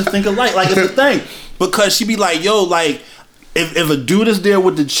 mixologists think alike. Like, it's the thing. Because she be like, yo, like, if a dude is there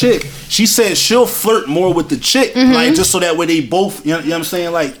with the chick, she said she'll flirt more with the chick. Mm-hmm. Like, just so that way they both, you know what I'm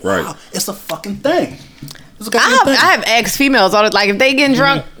saying? Like, Right. wow, it's a fucking thing. It's a I goddamn have, thing. I have ex females all the, like if they getting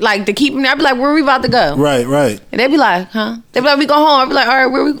drunk, like to keep me, I'd be like, "Where we about to go?" Right. And they be like, "Huh?" They be like, "We go home." I'd be like, "All right,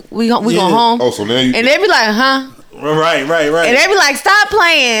 where we Yeah. going home?" Oh, so now you And they be like, "Huh?" Right. And they be like, "Stop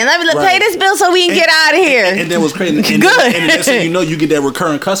playing. Let me Right. pay this bill so we can get out of here." And then what's crazy? And Good. And the next thing you know, you get that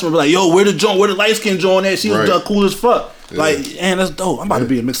recurring customer be like, yo, where the light skin joint at? She was Right. cool as fuck. Yeah. Like, man, that's dope. I'm about to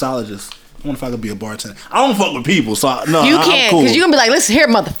be a mixologist. I wonder if I could be a bartender. I don't fuck with people, so no, You I'm can't, cool. because you're going to be like, "Listen here,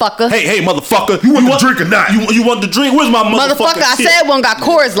 motherfucker. Hey, motherfucker, You want the drink or not? You want the drink? Where's my Motherfucker, I shit? said one got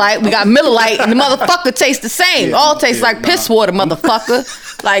Coors Light, we got Miller Light, and the motherfucker tastes the same. Yeah, all tastes yeah, like piss water,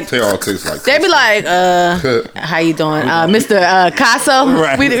 motherfucker." Like, They all taste like they be like, "How you doing, Mr. Casso?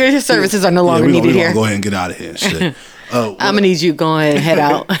 Right. Your services are no Yeah, longer we needed gonna here. go ahead and get out of here. Shit. I'm gonna need you go ahead and head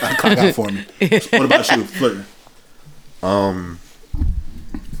out." Cock out for me. What about you, flirting?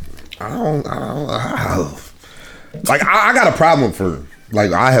 like I got a problem flirting.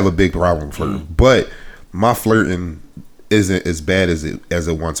 Like I have a big problem flirting, but my flirting isn't as bad as it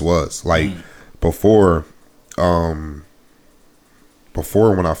once was. Like before when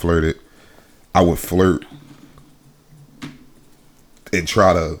I flirted, I would flirt and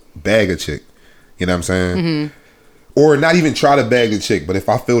try to bag a chick. You know what I'm saying? Mm-hmm. Or not even try to bag the chick, but if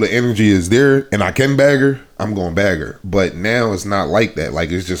I feel the energy is there and I can bag her, I'm gonna bag her. But now it's not like that.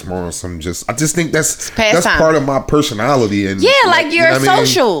 Like it's just more on some I just think that's part of my personality. And yeah, like you're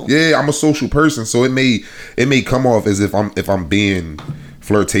social. Yeah, I'm a social person, so it may come off as if I'm being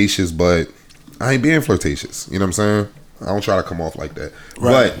flirtatious, but I ain't being flirtatious. You know what I'm saying? I don't try to come off like that.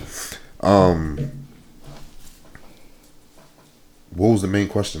 Right. But what was the main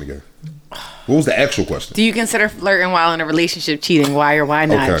question again? What was the actual question? Do you consider flirting while in a relationship cheating? Why or why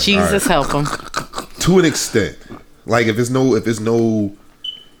not? Okay, Jesus help him. To an extent, like if it's no, the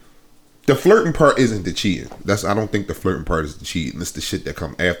flirting part isn't the cheating. I don't think the flirting part is the cheating. It's the shit that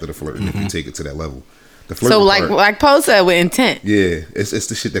come after the flirting. If you take it to that level, the flirting so like Poe said, with intent. Yeah, it's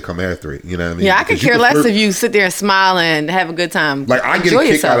the shit that come after it. You know what I mean? Yeah, I could care less if you sit there and smile and have a good time. Like I get a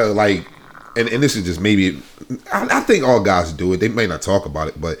kick out of like. And this is just maybe, I think all guys do it. They may not talk about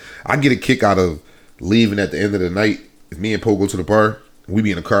it, but I get a kick out of leaving at the end of the night. If me and Poe go to the bar, we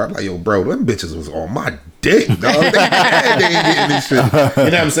be in the car, I'm like, yo, bro, them bitches was on my dick, dog. They ain't getting this shit. You know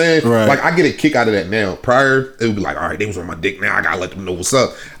what I'm saying? Right. Like, I get a kick out of that now. Prior, it would be like, all right, they was on my dick now. I gotta let them know what's up.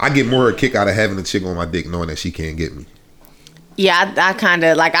 I get more a kick out of having a chick on my dick knowing that she can't get me. Yeah, I kind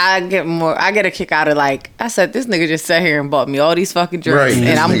of like I get a kick out of like I said this nigga just sat here and bought me all these fucking drinks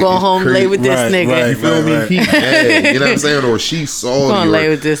and I'm going home lay with this nigga. You feel me? He mad, you know what I'm saying? Or she saw I'm gonna lay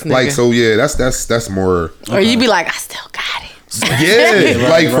with this nigga. Like so, yeah. That's more. Or you be like, I still got it. Yeah,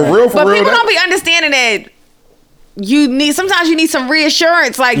 like for real. But people don't be understanding that sometimes you need some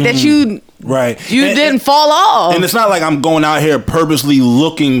reassurance, like that you didn't fall off. And it's not like I'm going out here purposely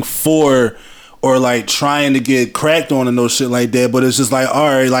looking for. Or like trying to get cracked on and no shit like that, but it's just like, all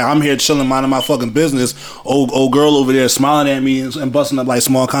right, like I'm here chilling, minding my fucking business. Old girl over there smiling at me and busting up like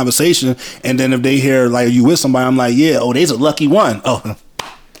small conversation, and then if they hear like you with somebody, I'm like, yeah, they's a lucky one. Oh,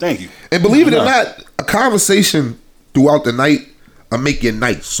 thank you. And believe it or not, a conversation throughout the night will make your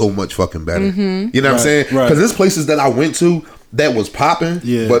night so much fucking better. Mm-hmm. You know what I'm saying? Because there's places that I went to that was popping,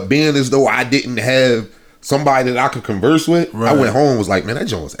 but being as though I didn't have somebody that I could converse with, I went home and was like, man, that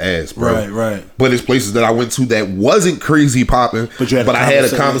joint was ass, bro. Right. But there's places that I went to that wasn't crazy popping, but I had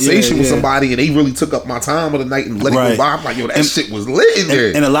a conversation with somebody and they really took up my time of the night and let it go by. I'm like, yo, that shit was lit in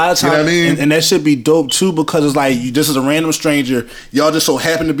there. And a lot of times, you know what I mean? And that should be dope too, because it's like, this is a random stranger, y'all just so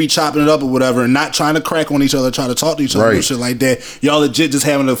happen to be chopping it up or whatever and not trying to crack on each other, trying to talk to each other and shit like that. Y'all legit just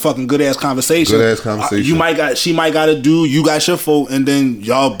having a fucking good ass conversation. She might got a dude, you got your folk, and then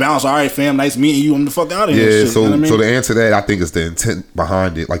y'all bounce. All right, fam, nice meeting you. I'm the fuck out of here. Yeah, shit, so you know what I mean? So to answer that, I think it's the intent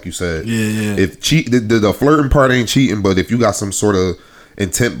behind it, like you said. Yeah. If the flirting part ain't cheating, but if you got some sort of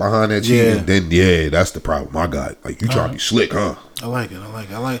intent behind that cheating, then that's the problem. I got like you trying to be slick, huh? I like it. I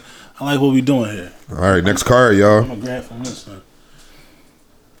like what we doing here. All right, next card, y'all. I'm gonna grab from this one.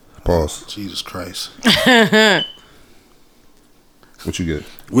 Pause. Jesus Christ. What you get?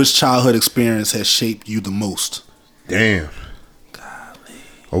 Which childhood experience has shaped you the most? Damn. Golly.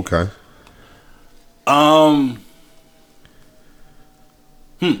 Okay. I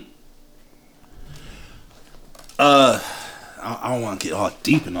don't want to get all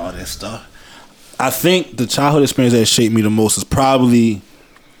deep in all that stuff. I think the childhood experience that shaped me the most is probably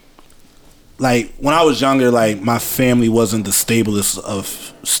like when I was younger. Like my family wasn't the stablest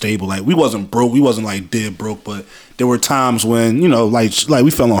of stable. Like we wasn't broke. We wasn't like dead broke. But there were times when like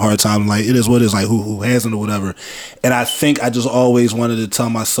we fell on hard times. Like it is what it is. Like who hasn't or whatever. And I think I just always wanted to tell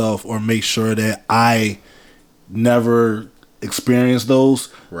myself or make sure that I never experienced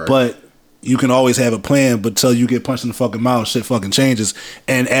those. Right. But you can always have a plan, but till you get punched in the fucking mouth, shit fucking changes.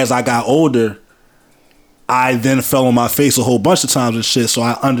 And as I got older, I then fell on my face a whole bunch of times and shit. So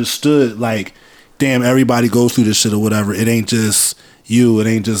I understood, like, damn, everybody goes through this shit or whatever. It ain't just you. It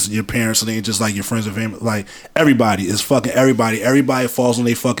ain't just your parents. It ain't just like your friends and family. Like, everybody is fucking everybody. Everybody falls on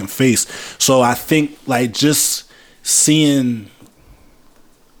their fucking face. So I think, like, just seeing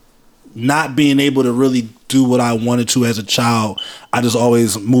not being able to really do what I wanted to as a child, I just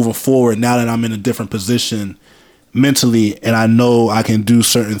always moving forward now that I'm in a different position mentally and I know I can do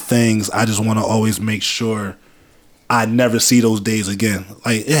certain things. I just want to always make sure I never see those days again.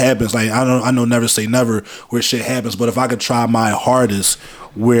 Like it happens. Like I know never say never where shit happens, but if I could try my hardest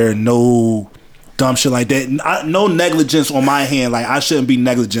where no dumb shit like that, no negligence on my hand. Like I shouldn't be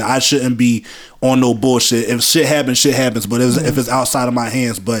negligent. I shouldn't be on no bullshit. If shit happens. But if it's outside of my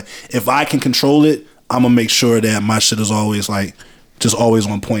hands, but if I can control it, I'm gonna make sure that my shit is always like just always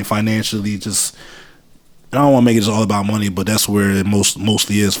on point financially. Just and I don't want to make it just all about money, but that's where it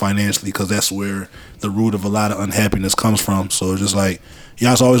mostly is financially, because that's where the root of a lot of unhappiness comes from. So it's just like, I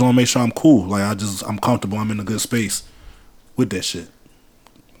just always want to make sure I'm cool. Like I'm comfortable. I'm in a good space with that shit.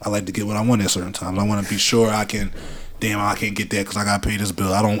 I like to get what I want at certain times. I want to be sure I can't get that because I got to pay this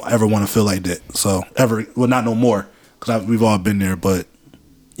bill. I don't ever want to feel like that. So not no more, because we've all been there. But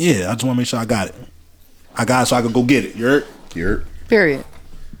yeah, I just want to make sure I got it. I got it so I can go get it. You heard? Period.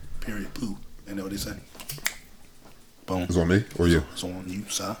 Poo. Ain't that what they say? Boom. It's on me or you? It's on you,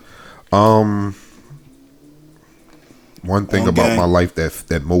 sir. One thing about my life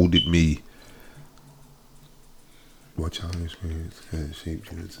that molded me. What y'all experience kind of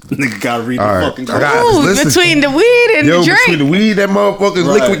shaped you? Nigga gotta read the fucking between the weed and the drink. Between the weed, that motherfucking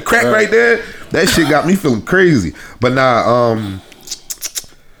liquid crack right there, that shit got me feeling crazy. But nah,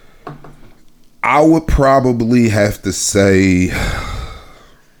 I would probably have to say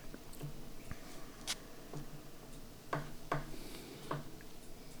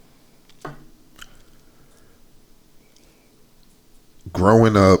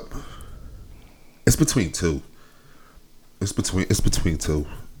growing up, it's between two. It's between two.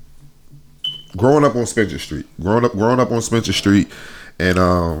 Growing up on Spencer Street. Growing up on Spencer Street,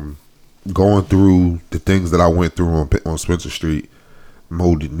 and going through the things that I went through on Spencer Street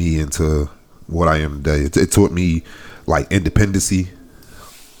molded me into what I am today. It taught me like independency.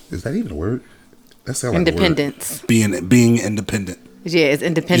 Is that even a word? That sounds like independence. A word. Being independent. Yeah, it's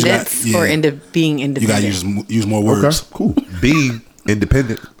independence being independent. You gotta use more words. Okay, cool. Being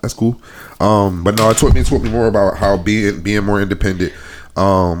independent, that's cool. But no, it taught me more about how being more independent.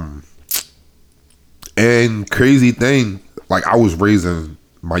 And crazy thing, like I was raising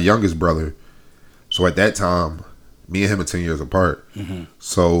my youngest brother, so at that time, me and him are 10 years apart. Mm-hmm.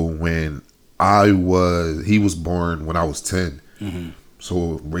 So when he was born when I was 10. Mm-hmm.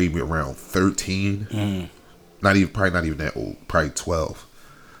 So raised me around 13. Mm-hmm. Probably not even that old. Probably 12.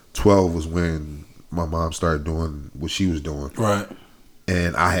 12 was when my mom started doing what she was doing. Right.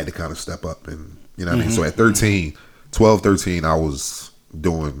 And I had to kind of step up, and you know what I mean? So at 12, 13, I was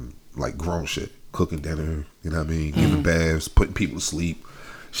doing like grown shit, cooking dinner, you know what I mean? Giving baths, putting people to sleep,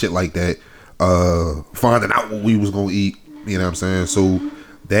 shit like that. Finding out what we was going to eat, you know what I'm saying? So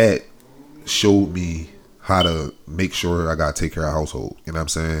that showed me how to make sure I got to take care of the household, you know what I'm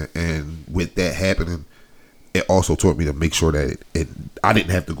saying? And with that happening, it also taught me to make sure that I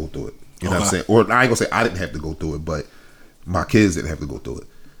didn't have to go through it, you know what I'm saying? Or I ain't going to say I didn't have to go through it, but my kids didn't have to go through it.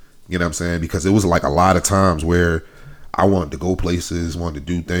 You know what I'm saying? Because it was like a lot of times where I wanted to go places, wanted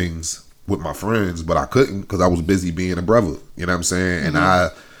to do things with my friends, but I couldn't because I was busy being a brother. You know what I'm saying? Mm-hmm.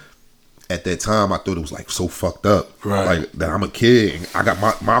 And at that time, I thought it was like so fucked up. Right. Like that I'm a kid and I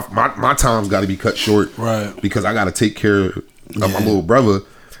got my time's got to be cut short. Right. Because I got to take care of my little brother.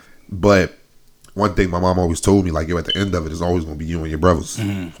 But one thing my mom always told me, like, yo, at the end of it, it's always going to be you and your brothers.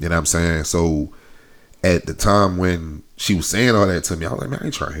 Mm-hmm. You know what I'm saying? So at the time when she was saying all that to me, I was like, man, I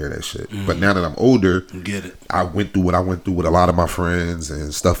ain't trying to hear that shit. But now that I'm older, get it. I went through what I went through with a lot of my friends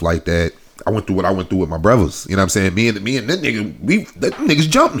and stuff like that. I went through what I went through with my brothers. You know what I'm saying? Me and that nigga, that niggas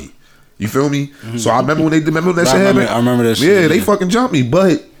jumped me. You feel me? Mm-hmm. So I remember when that shit happened. I remember that shit. Yeah, they fucking jumped me.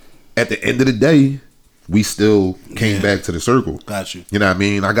 But at the end of the day, we still came back to the circle. Got you. You know what I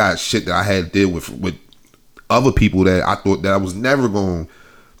mean? I got shit that I had to deal with other people that I thought that I was never going to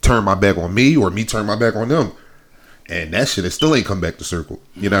turn my back on me or me turn my back on them. And that shit, it still ain't come back to circle.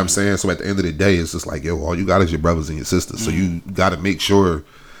 You know what I'm saying? So at the end of the day, it's just like, yo, all you got is your brothers and your sisters. So you got to make sure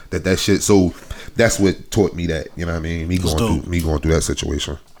that shit. So that's what taught me that. You know what I mean? Me going through that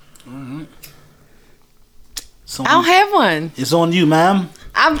situation. Mm-hmm. I don't have one. It's on you, ma'am.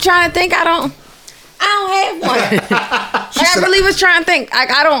 I'm trying to think. I don't have one. I really was trying to think.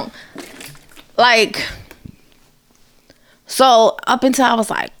 Like I don't like. So up until I was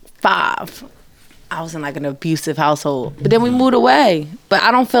like 5, I was in like an abusive household. But then we moved away. But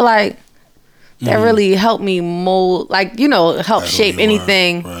I don't feel like that really helped me mold, like, you know, help shape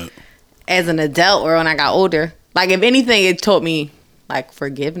anything as an adult or when I got older. Like, if anything, it taught me like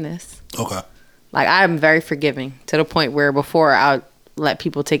forgiveness. Okay. Like, I'm very forgiving to the point where before I let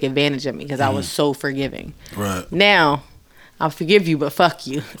people take advantage of me because I was so forgiving. Right. Now, I'll forgive you, but fuck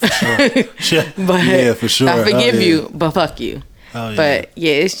you. For sure. But yeah, for sure. I forgive you, but fuck you. Yeah. But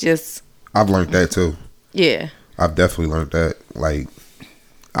yeah, it's just. I've learned that too. Yeah. I've definitely learned that. Like,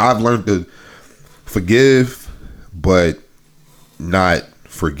 I've learned to forgive, but not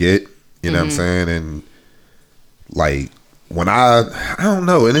forget. You know what I'm saying? And like, when I don't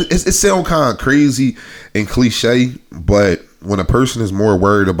know, and it sounds kind of crazy and cliche, but when a person is more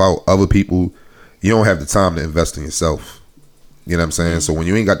worried about other people, you don't have the time to invest in yourself. You know what I'm saying? So when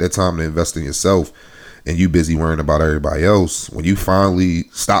you ain't got that time to invest in yourself, and you busy worrying about everybody else, when you finally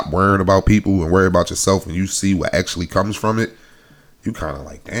stop worrying about people and worry about yourself and you see what actually comes from it, you kind of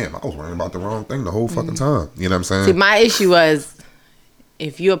like, damn, I was worrying about the wrong thing the whole fucking time. You know what I'm saying? See, my issue was,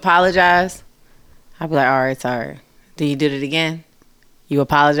 if you apologize, I'd be like, all right, sorry. Then you did it again. You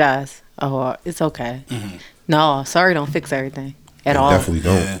apologize. Oh, it's okay. Mm-hmm. No, sorry don't fix everything at all. Definitely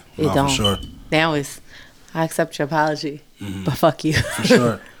don't. Yeah, It don't. For sure. Now it's, I accept your apology, but fuck you. For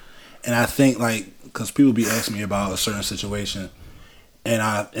sure. And I think, like, because people be asking me about a certain situation,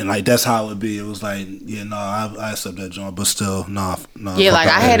 and like that's how it would be. It was like, yeah, no, I accept that joint, but still, no. Yeah, like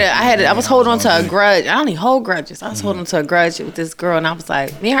I was holding on to a grudge. I don't even hold grudges. I was holding on to a grudge with this girl, and I was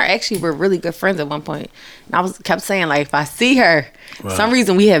like, me and her actually were really good friends at one point. And I kept saying, like, if I see her, for some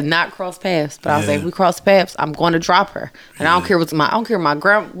reason we have not crossed paths, but I was like, if we cross paths, I'm going to drop her, and I don't care both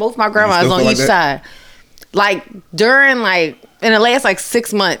my grandmas on each side. Like during in the last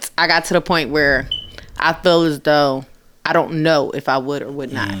 6 months, I got to the point where I feel as though I don't know if I would or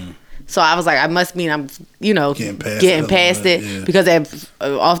would not. So I was like, I must mean I'm, getting past it. Yeah. Because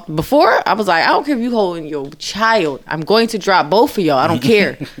before, I was like, I don't care if you holding your child. I'm going to drop both of y'all. I don't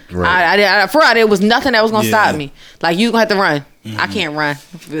care. Right. There was nothing that was going to stop me. Like, you going to have to run. I can't run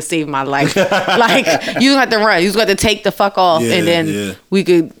to save my life. Like, you going to have to run. You going to have to take the fuck off. And then we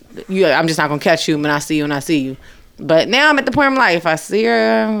could, I'm just not going to catch you when I see you. But now I'm at the point I'm like, if I see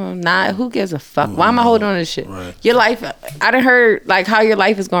her, who gives a fuck? Why am I holding on to this shit? Right. Your life, I done heard how your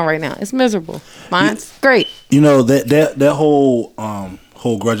life is going right now. It's miserable. Mine's great. That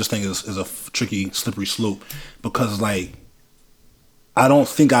whole grudges thing is a tricky, slippery slope, because I don't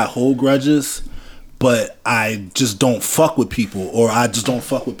think I hold grudges, but I just don't fuck with people, or I just don't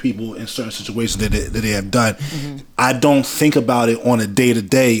fuck with people in certain situations that they have done. Mm-hmm. I don't think about it on a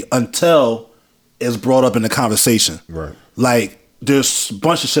day-to-day until it's brought up in the conversation. Right. Like, there's a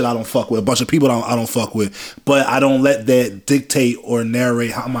bunch of shit I don't fuck with, a bunch of people I don't fuck with, but I don't let that dictate or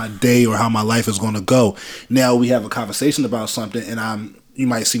narrate how my day or how my life is going to go. Now we have a conversation about something, and you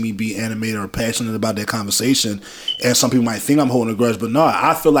might see me be animated or passionate about that conversation, and some people might think I'm holding a grudge, but no,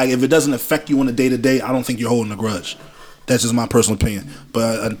 I feel like if it doesn't affect you on a day-to-day, I don't think you're holding a grudge. That's just my personal opinion.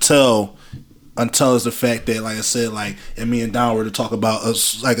 But until it's the fact that, like I said, and me and Don were to talk about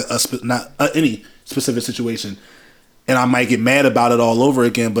any specific situation, and I might get mad about it all over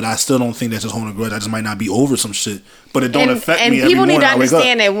again, but I still don't think that's just holding a grudge. I just might not be over some shit, but it don't affect me. And people need to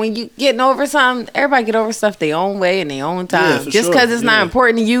understand that when you getting over something, everybody get over stuff their own way and their own time. Just because it's not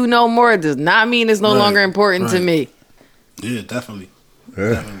important to you no more does not mean it's no longer important to me. Yeah, definitely.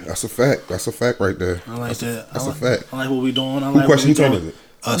 Yeah, definitely. That's a fact. That's a fact right there. I like that. That's a fact. I like what we doing. Who question turn is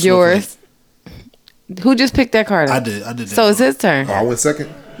it? Yours. Who just picked that card up? I did. That so it's his turn. Oh, I went second?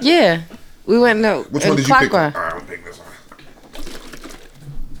 Yeah. We went no. Which one did you pick? All right, I'm picking this one.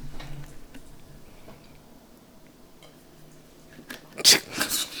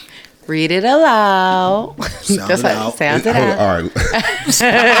 Read it aloud. Sound it out. Sound it out. All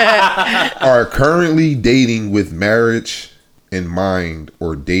right. Are currently dating with marriage in mind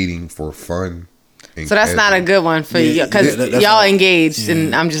or dating for fun? So that's not a good one for you, because y'all engaged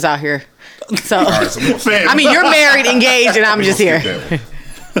and I'm just out here. So, I mean, you're married, engaged, and I'm just here.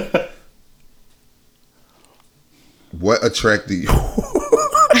 What attracted you?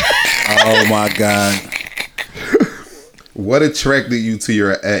 Oh my God. What attracted you to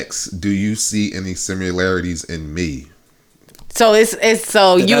your ex? Do you see any similarities in me? So it's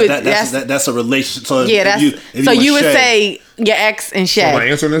so you would that's a relationship. So yeah, you would say your ex and Shay. Am I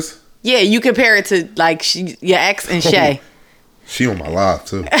answering this? Yeah, you compare it to your ex and Shay. She on my live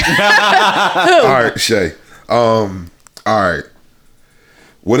too. All right, Shay. All right.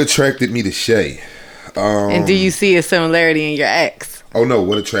 What attracted me to Shay? And do you see a similarity in your ex? Oh no,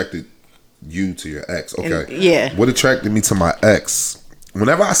 what attracted you to your ex? Okay. Yeah. What attracted me to my ex?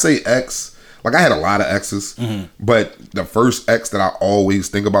 Whenever I say ex, I had a lot of exes, but the first ex that I always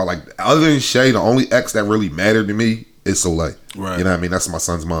think about, other than Shay, the only ex that really mattered to me is Soleil. Right. You know what I mean? That's my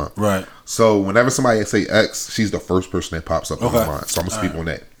son's mom. Right. So whenever somebody say ex, she's the first person that pops up in my mind. So I'm gonna speak on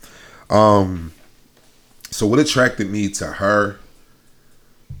that. So what attracted me to her?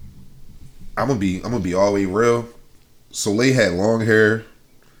 I'm gonna be all the way real. Soleil had long hair,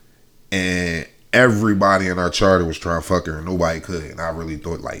 and everybody in our charter was trying to fuck her, and nobody could. And I really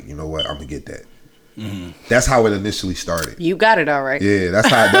thought, you know what? I'm gonna get that. Mm-hmm. That's how it initially started. You got it all right. Yeah, that's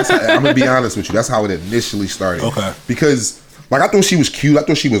how I'm gonna be honest with you. That's how it initially started. Okay. Because I thought she was cute. I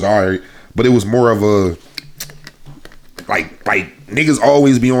thought she was alright, but it was more of a like niggas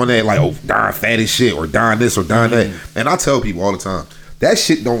always be on that oh Don fat as shit or Don this or Don that. And I tell people all the time, that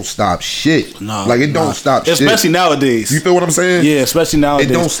shit don't stop shit. No, like it don't stop shit. Especially nowadays. You feel what I'm saying? Yeah, especially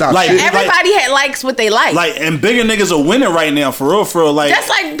nowadays. It don't stop like, shit. Everybody had likes what they like. Like, and bigger niggas are winning right now, for real. Like, that's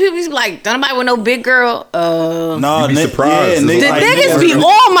like people be like, don't nobody with no big girl. no, you be surprised. The Like, niggas be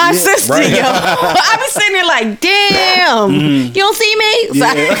on my sister, yo. I be sitting there like, damn, you don't see me?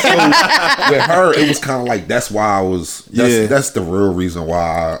 With her, it was kind of like that's why I was. That's the real reason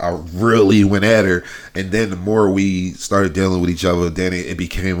why I really went at her. And then the more we started dealing with each other, then it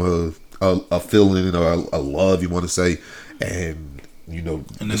became a feeling or a love, you want to say, and you know,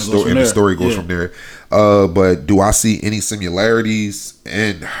 the story goes from there. But do I see any similarities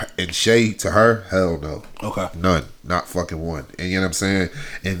in Shay to her? Hell no. Okay. None. Not fucking one. And you know what I'm saying?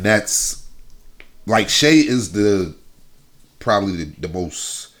 And that's like Shay is probably the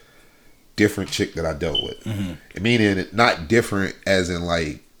most different chick that I dealt with. Mm-hmm. Meaning not different as in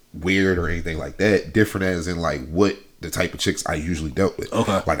like weird or anything like that. Different as in like what the type of chicks I usually dealt with.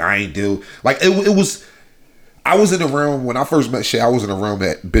 Okay. Like I ain't deal like it was. I was in a realm when I first met Shay. I was in a realm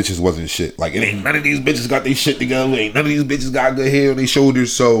that bitches wasn't shit. Like it ain't none of these bitches got their shit together. Ain't none of these bitches got good hair on their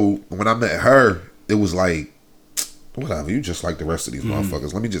shoulders. So when I met her, it was like, whatever. You just like the rest of these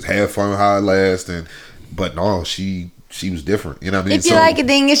motherfuckers. Let me just have fun while it lasts. But no, she was different. You know what I mean? If you like it,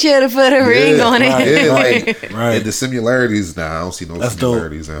 then you should have put a ring on it. Yeah, like and the similarities. Nah, I don't see no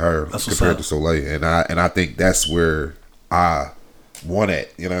similarities in her compared to Soleil. And I think that's where I won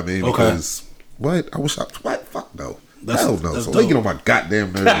at. You know what I mean? Because what? I wish I what? Fuck no. Hell no. Soleil get on my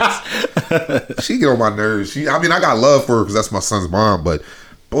goddamn nerves. She get on my nerves. I mean, I got love for her because that's my son's mom, but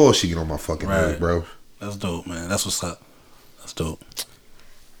boy, she get on my fucking nerves, bro. That's dope, man. That's what's up. That's dope.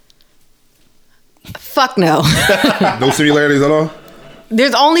 Fuck no. No similarities at all?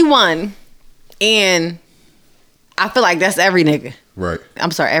 There's only one. And I feel like that's every nigga. Right.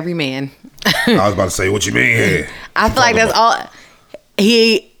 I'm sorry, every man. I was about to say, what you mean? I feel like that's all.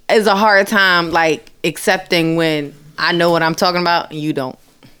 He is a hard time like accepting when I know what I'm talking about and you don't.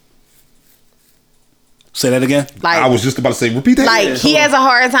 Say that again. Like I was just about to say, repeat that. Like he has a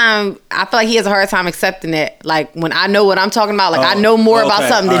hard time. I feel like he has a hard time accepting that. Like when I know what I'm talking about, like I know more about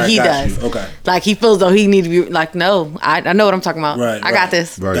something than he does. You. Okay. Like he feels though he need to be like, no, I know what I'm talking about. Right. I got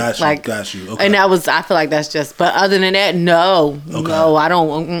this. Right. Got you. Okay. And that was. I feel like that's just. But other than that, no, I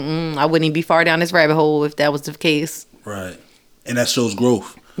don't. I wouldn't even be far down this rabbit hole if that was the case. Right. And that shows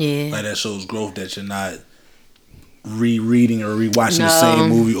growth. Yeah. Like that shows growth that you're not rereading or rewatching the same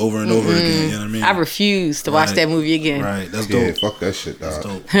movie over and over again. You know what I mean? I refuse to watch that movie again. Right. That's dope. Yeah, fuck that shit, dog. That's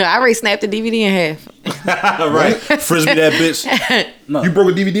dope. I already snapped the DVD in half. Right. Frisbee that bitch. No. You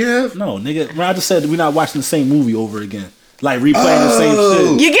broke a DVD in half? No, nigga. I just said we're not watching the same movie over again. Like replaying the same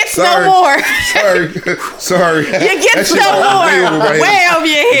shit. You get to know more. Sorry. You get to know more. Way over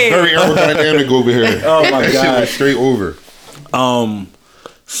your head. Very aerodynamic over here. Oh my that god. Shit went straight over.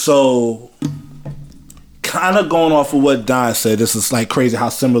 So kind of going off of what Don said, this is like crazy how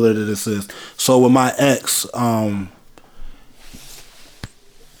similar to this is. So with my ex, I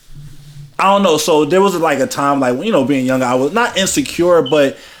don't know. So there was like a time, like, you know, being younger, I was not insecure,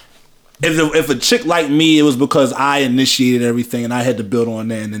 but if a chick liked me, it was because I initiated everything and I had to build on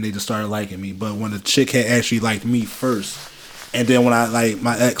that, and then they just started liking me. But when a chick had actually liked me first, and then when I, like,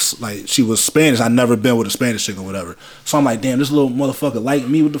 my ex, like, she was Spanish, I never been with a Spanish chick or whatever. So I'm like, damn, this little motherfucker liked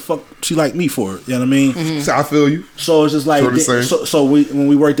me. What the fuck she like me for? You know what I mean? Mm-hmm. So I feel you. So it's just like, when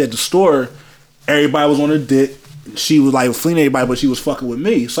we worked at the store, everybody was on her dick. She was like fleeing everybody, but she was fucking with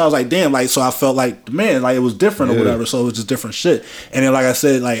me. So I was like, damn, like, so I felt like, man, like it was different or whatever. So it was just different shit. And then, like I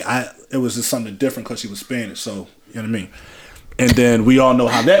said, like it was just something different because she was Spanish. So, you know what I mean? And then we all know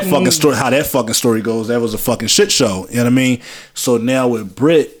how that fucking story goes. That was a fucking shit show. You know what I mean? So now with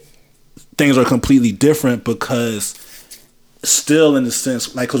Brit, things are completely different because still in the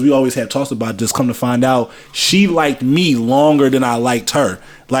sense, like, because we always have talks about this, come to find out, she liked me longer than I liked her.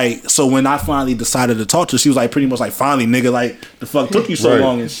 Like, so when I finally decided to talk to her, she was like, pretty much like, finally, nigga, like, the fuck took you so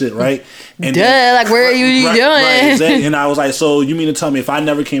long and shit, right? And like, where are you doing? Right, exactly. And I was like, so you mean to tell me if I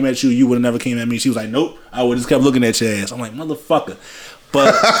never came at you, you would have never came at me? She was like, nope, I would have just kept looking at your ass. I'm like, motherfucker.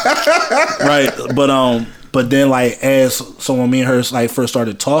 But, but then, like, so when me and her, like, first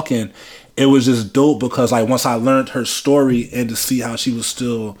started talking, it was just dope because, like, once I learned her story and to see how she was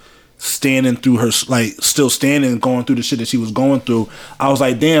still standing through her, like, still standing, going through the shit that she was going through, I was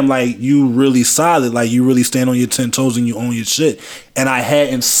like, damn, like, you really solid. Like, you really stand on your 10 toes and you own your shit. And I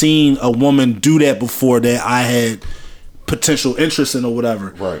hadn't seen a woman do that before that I had potential interest in or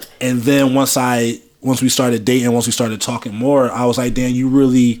whatever. Right. And then once we started dating, once we started talking more, I was like, damn, you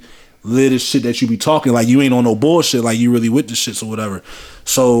really live this shit that you be talking. Like, you ain't on no bullshit. Like, you really with the shits or whatever.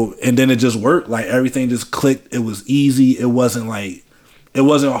 So, and then it just worked. Like, everything just clicked. It was easy. It wasn't like, it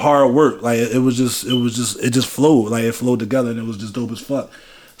wasn't hard work. Like it just flowed. Like it flowed together, and it was just dope as fuck.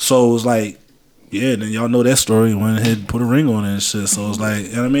 So it was like, yeah. Then y'all know that story. Went ahead and put a ring on it and shit. So it was like,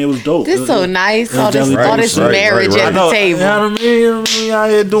 you know what I mean, it was dope. This so nice. All this right, marriage right. at the table. You know what I mean? We out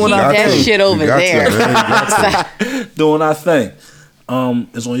here doing Keep our that thing. shit over there. Doing our thing.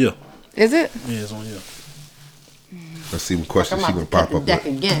 It's on you. Is it? Yeah, it's on you. Let's see what questions she gonna pop up Deck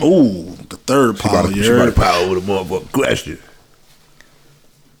with. again. Ooh, the third power. She about to power with a motherfucking question.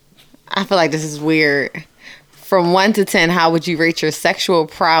 I feel like this is weird. From 1 to 10, how would you rate your sexual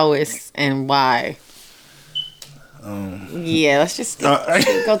prowess and why? Yeah, let's just go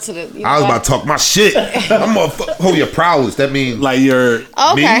to the. I was about to talk my shit. I'm gonna hold your prowess. That means Like your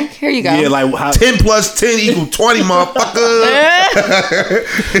Okay, me? here you go. yeah, like how 10 plus 10 equal 20, motherfucker.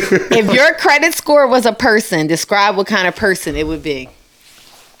 If your credit score was a person, describe what kind of person it would be.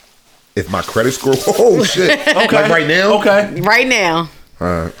 If my credit score, oh shit. okay. Like right now? Okay. Right now. All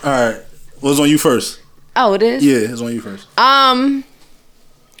right. All right. What's on you first? Oh, it is? Yeah, it's on you first.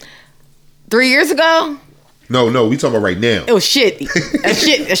 3 years ago, No, we talking about right now. it was shit. A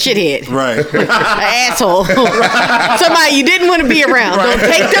shithead. Right. An asshole. Somebody you didn't want to be around. Don't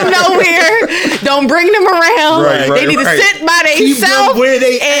take them nowhere. Don't bring them around. Right, they need to sit by Keep them themselves where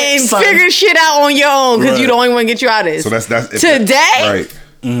they and at, son. figure shit out on your own because Right. you the only one to get you out of this. So that's Today?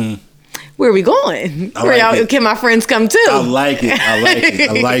 Right. Where are we going? I Where like y'all it. can my friends come too? I like it.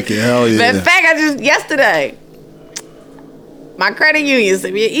 Hell yeah. But in fact, I just yesterday, my credit union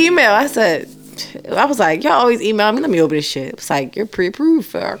sent me an email. I was like, y'all always email me. Let me open this shit. It's like, you're pre-approved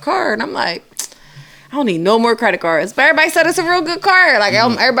for our card. And I'm like, I don't need no more credit cards. But everybody said it's a real good card. Like,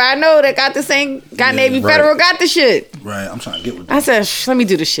 everybody I know that got this thing, got Navy right. Federal, got the shit. Right. I'm trying to get with I said, let me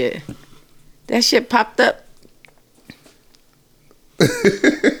do the shit. That shit popped up.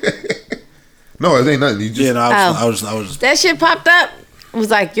 No, it ain't nothing. You just Yeah, no, I was just That shit popped up. It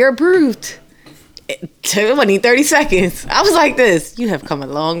was like, you're approved. It wasn't even 30 seconds. I was like this. You have come a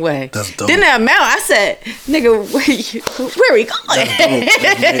long way. That's dope. Then the amount, I said, nigga, where are we going? That's dope.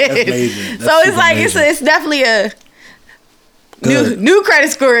 That's amazing. That's So it's super like, amazing. it's definitely a Good. new credit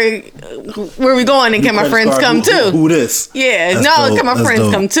score. Where we going and can my Credit friends card, come too? Who this? Yeah, That's no, dope. can my That's friends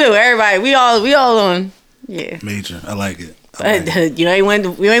dope. come too? Everybody, we all on. Yeah. Major. I like it. I like But it. you ain't want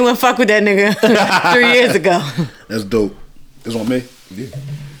to fuck with that nigga 3 years ago. That's dope. This on me?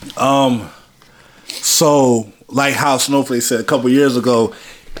 Yeah. So, like how Snowflake said a couple years ago,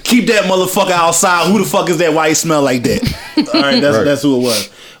 keep that motherfucker outside. Who the fuck is that? Why he smell like that? All right, that's who it was.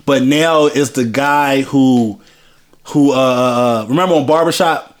 But now it's the guy who remember on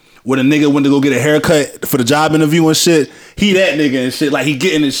Barbershop where the nigga went to go get a haircut for the job interview and shit. He that nigga and shit. Like he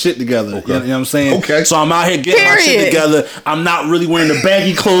getting his shit together. Okay. You know what I'm saying? Okay. So I'm out here getting my shit Period. together. I'm not really wearing the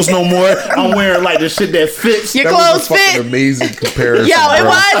baggy clothes no more. I'm wearing like the shit that fits. Your that clothes was a fucking fit. amazing comparison. Yo, it bro.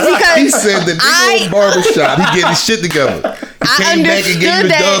 was because He said the nigga on Barbershop, he getting his shit together. He I came back and gave you understood the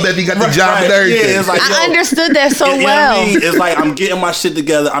that. dub that he got the job and Right. everything. Yeah, it's like, yo, I understood that so you know well. what I mean? It's like I'm getting my shit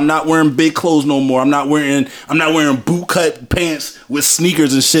together. I'm not wearing big clothes no more. I'm not wearing boot cut pants with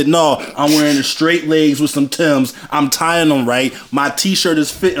sneakers and shit. No, I'm wearing the straight legs with some Timbs. I'm tying them right. My t-shirt is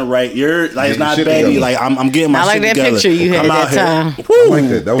fitting right. You're like it's Getting not shit baggy. together. Like I'm getting my I like shit that together. picture you had I'm at out that here. time. I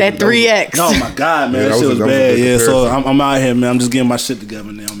like that. That 3X. Oh my god, man, Yeah, that shit was that was a bad. good Yeah, so comparison. I'm out here, man. I'm just getting my shit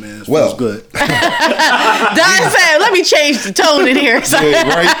together now, man. It feels good. Don said, let me change the tone in here. So, Yeah,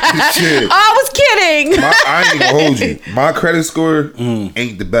 right? Shit. I was kidding. I ain't gonna hold you. My credit score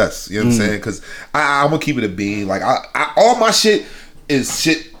ain't the best. You know what I'm saying? Because I'm gonna keep it a bean. Like I all my shit is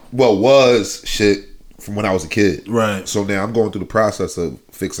shit. Well, was shit from when I was a kid. Right. So now I'm going through the process of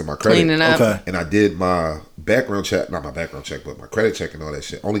fixing my credit. Cleaning up. Okay. And I did my background check, not my background check, but my credit check and all that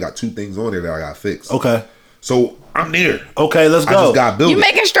shit. Only got 2 things on there that I got fixed. Okay. So I'm there. Okay, let's I go. just got built. You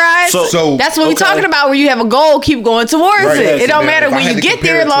making strides. So- That's what we okay. talking about. Where you have a goal, keep going towards Right, it. yeah, It don't so matter if I when had you to get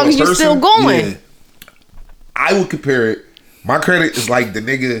compare there, it as to long a as you're still person, going. Yeah. I would compare it. My credit is like the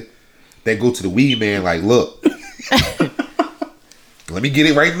nigga that go to the weed man. Like, look, let me get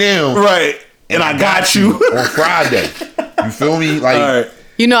it right now. Right. And I got you. on Friday. You feel me? Like, All right.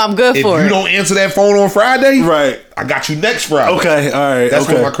 You know I'm good if for you it. don't answer that phone on Friday, Right. I got you next Friday. Okay. All right. That's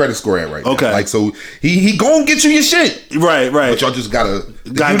okay. where my credit score at right now. Okay. Like, so he gonna get you your shit. Right. Right. But y'all just gotta,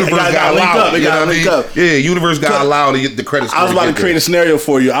 the Gotta- universe gotta gotta link allow up. it. It You know gotta what I link mean? up. Yeah, universe gotta allow the credit score. I was about to create a scenario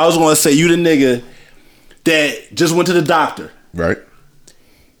for you. I was going to say you the nigga that just went to the doctor. Right.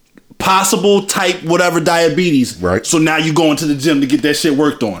 Possible type whatever diabetes. Right. So now you going to the gym to get that shit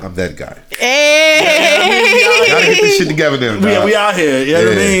worked on. I'm that guy. Hey. Gotta get this shit together now. dog. We out here. You know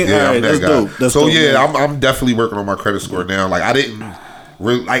what I mean? All right, I'm that that's guy. dope. That's so dope, yeah, man. I'm definitely working on my credit score now. Like I didn't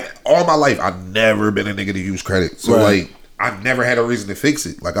really, like all my life I've never been a nigga to use credit. So Right. like I never had a reason to fix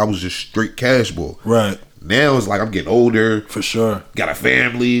it. Like I was just straight cash bull. Right. Now it's like I'm getting older. For sure. Got a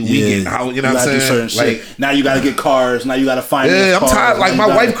family. We get out. You know what I'm saying? Like now you got to get cars. Now you got to finance. Yeah, I'm cars. tired. Like my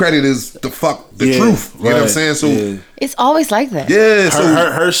wife credit is the truth. You know what I'm saying? So it's always like that. Yeah. So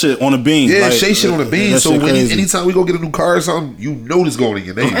her shit on the beam. Yeah, like, Shay shit on the beam. So anytime we go get a new car or something, you know this going in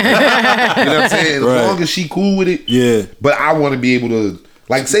your name. You know what I'm saying? As long as she cool with it. Yeah. But I want to be able to.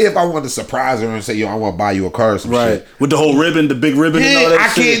 Like, say if I wanted to surprise her and say, yo, I want to buy you a car or some shit. With the whole ribbon, the big ribbon and all that I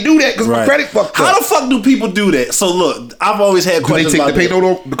can't do that because my credit fucked up. How the fuck do people do that? So, look, I've always had questions about Do they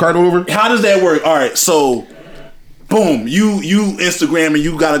take the car note over? How does that work? All right, so, boom, you Instagram and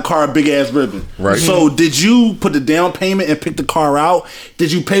you got a car, big-ass ribbon. Right. So, did you put the down payment and pick the car out?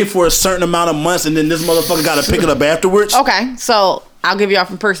 Did you pay for a certain amount of months and then this motherfucker got to pick it up afterwards? Okay, so I'll give you all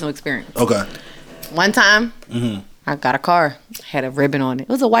from personal experience. Okay. One time, I got a car, had a ribbon on it. It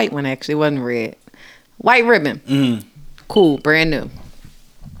was a white one, actually. It wasn't red. White ribbon. Cool, brand new.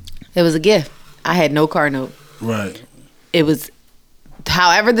 It was a gift. I had no car note. Right. It was,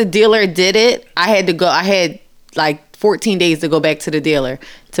 however the dealer did it, I had like 14 days to go back to the dealer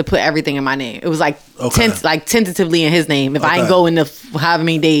to put everything in my name. It was like tentatively in his name. If I didn't go in the however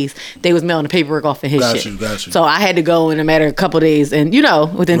many days, they was mailing the paperwork off of his shit. Got you. So I had to go in a matter of a couple of days and,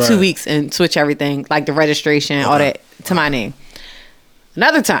 within 2 weeks and switch everything, like the registration, all that, to my name.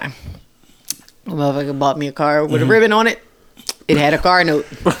 Another time, a motherfucker bought me a car with a ribbon on it. It had a car note.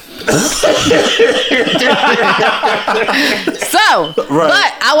 But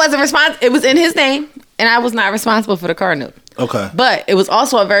I wasn't responsible. It was in his name, and I was not responsible for the car note. Okay. But it was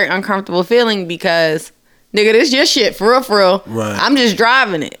also a very uncomfortable feeling because, nigga, this your shit, for real. Right. I'm just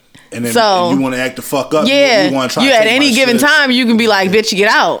driving it. And then and you want to act the fuck up. Yeah. You want to try you to at any given time, you can be like, bitch, you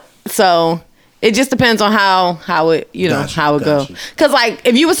get out. So it just depends on how it, how it go. Because, like,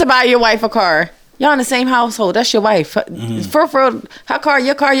 if you was to buy your wife a car, y'all in the same household. That's your wife. For real, her car,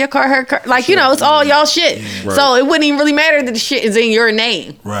 your car, her car. Like, it's all y'all shit. Yeah. Right. So it wouldn't even really matter that the shit is in your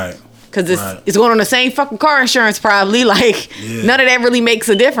name. Right. Because it's going on the same fucking car insurance probably. Like, none of that really makes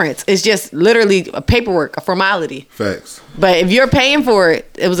a difference. It's just literally a paperwork, a formality. Facts. But if you're paying for it,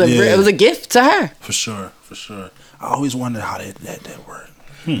 it was a gift to her. For sure. I always wondered how that worked.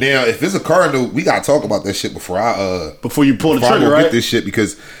 Now, if it's a car note, we gotta talk about that shit before you pull the trigger, right? Get this shit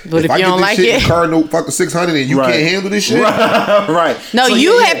because but if I get don't this like shit, it, car note fucking $600 and you can't handle this shit, right? No, so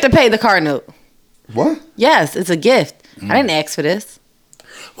you have to pay the car note. What? Yes, it's a gift. I didn't ask for this.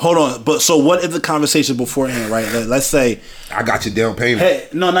 Hold on, but so what if the conversation beforehand, right? Let's say I got your down payment. Hey,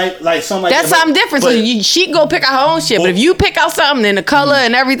 no, like something like that's that. Something different. So she go pick out her own shit, but if you pick out something and the color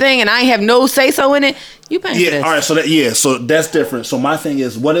and everything, and I have no say so in it, you paying for this. All right, so that's different. So my thing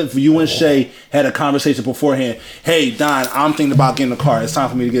is, what if you and Shay had a conversation beforehand? Hey, Don, I'm thinking about getting a car. It's time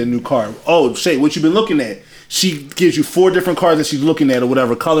for me to get a new car. Oh, Shay, what you been looking at? She gives you 4 different cars that she's looking at or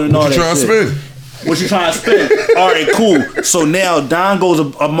whatever color and all that. What you trying to spend? What you trying to spend? All right, cool. So now Don goes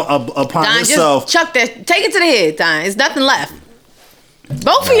upon Don, himself. Just chuck that. Take it to the head, Don. There's nothing left.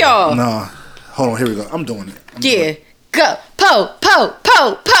 Both of y'all. No. Hold on. Here we go. I'm doing it. Go. Po.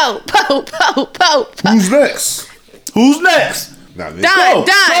 Who's next? Don's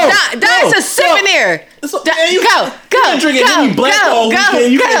a souvenir. Go. You can't drink any black all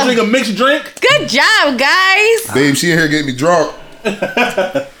weekend. You can't drink a mixed drink. Good job, guys. Babe, she in here getting me drunk.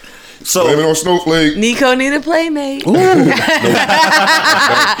 So blame it on Snowflake. Nico need a playmate. Done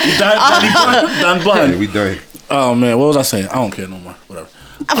blind. Yeah, we done. Oh man, what was I saying? I don't care no more. Whatever.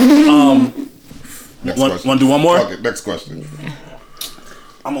 Want to do one more? Okay, next question.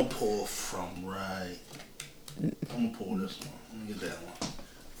 I'm gonna pull from right. I'm gonna pull this one. Let me get that one.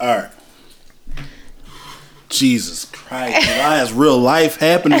 All right. Jesus Christ! Why is real life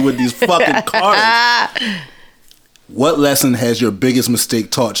happening with these fucking cards? What lesson has your biggest mistake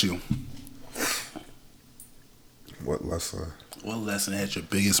taught you? What lesson? What lesson has your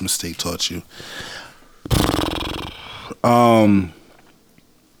biggest mistake taught you? I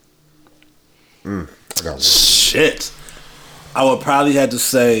got one. Shit. I would probably have to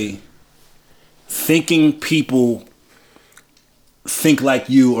say thinking people think like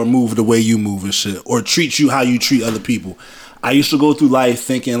you or move the way you move and shit, or treat you how you treat other people. I used to go through life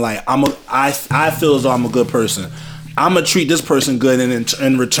thinking like I feel as though I'm a good person. I'm gonna treat this person good, and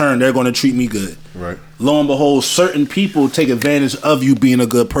in return, they're gonna treat me good. Right. Lo and behold, certain people take advantage of you being a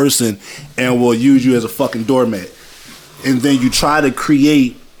good person and will use you as a fucking doormat. And then you try to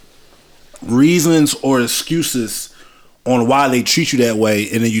create reasons or excuses on why they treat you that way,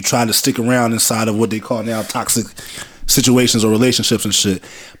 and then you try to stick around inside of what they call now toxic situations or relationships and shit,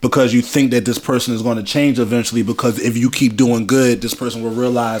 because you think that this person is going to change eventually, because if you keep doing good, this person will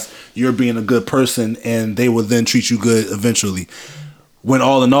realize you're being a good person and they will then treat you good eventually. When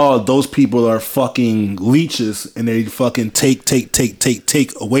all in all, those people are fucking leeches and they fucking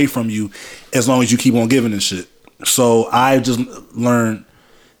take away from you as long as you keep on giving and shit. So I just learned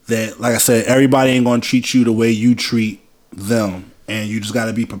that, like I said, everybody ain't gonna treat you the way you treat them, and you just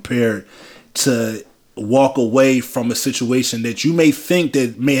gotta be prepared to walk away from a situation that you may think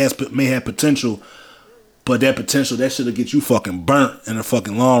that may have potential, but that potential, that shit'll get you fucking burnt in the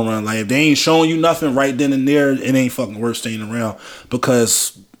fucking long run. Like, if they ain't showing you nothing right then and there, it ain't fucking worth staying around,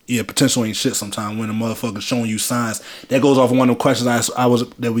 because yeah, potential ain't shit sometimes when a motherfucker's showing you signs. That goes off of one of the questions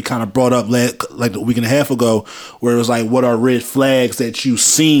that we kind of brought up like a week and a half ago, where it was like, what are red flags that you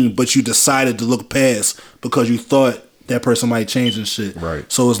seen but you decided to look past because you thought that person might change and shit. Right.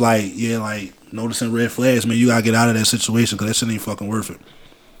 So it's like, yeah, like noticing red flags, man, you gotta get out of that situation because that shit ain't fucking worth it.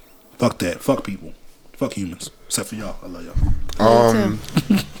 Fuck that. Fuck people. Fuck humans. Except for y'all. I love y'all.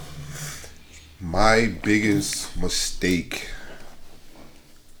 My biggest mistake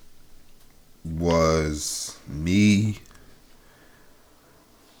was me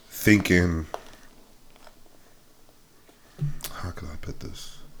thinking, how can I put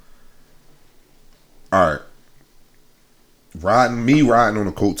this? All right. Riding on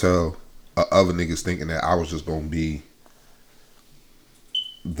a coattail of other niggas thinking that I was just gonna be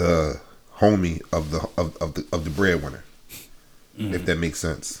the homie of the breadwinner, if that makes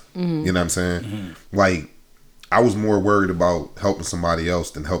sense. You know what I'm saying? Like, I was more worried about helping somebody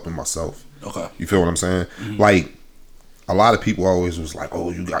else than helping myself. Okay. You feel what I'm saying? Like, a lot of people always was like,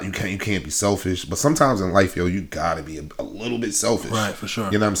 "Oh, you can't be selfish," but sometimes in life, yo, you gotta be a little bit selfish, Right, for sure.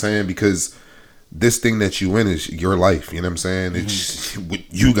 You know what I'm saying? Because this thing that you in is your life. You know what I'm saying? It's what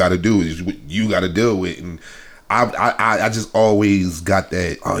you got to do, is what you got to deal with. And I just always got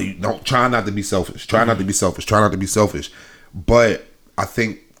that. Oh, you don't try not to be selfish. Try not to be selfish. Try not to be selfish. But I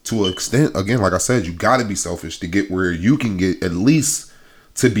think to an extent, again, like I said, you got to be selfish to get where you can get, at least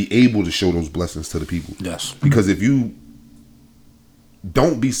to be able to show those blessings to the people. Yes. Because if you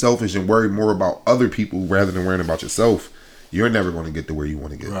don't be selfish and worry more about other people rather than worrying about yourself, you're never going to get to where you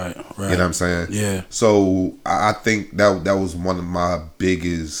want to get. Right. You know what I'm saying? Yeah. So I think that was one of my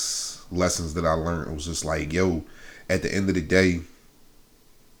biggest lessons that I learned. It was just like, yo, at the end of the day,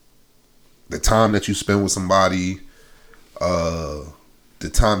 the time that you spend with somebody, the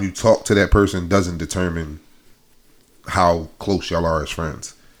time you talk to that person doesn't determine how close y'all are as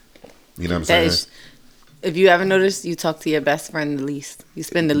friends. You know what I'm saying? If you ever noticed, you talk to your best friend the least. You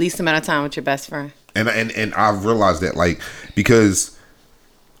spend the least amount of time with your best friend. And I've realized that, like, because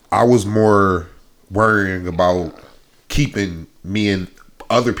I was more worrying about keeping me and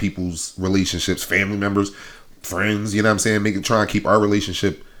other people's relationships, family members, friends, you know what I'm saying, trying to keep our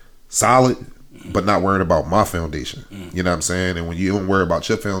relationship solid, but not worrying about my foundation. You know what I'm saying? And when you don't worry about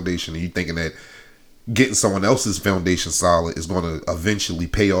your foundation and you thinking that getting someone else's foundation solid is going to eventually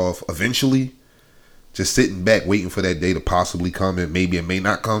pay off, just sitting back waiting for that day to possibly come, and maybe it may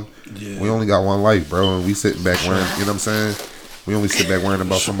not come. Yeah. We only got one life, bro, and we sitting back worrying, you know what I'm saying? We only sit back worrying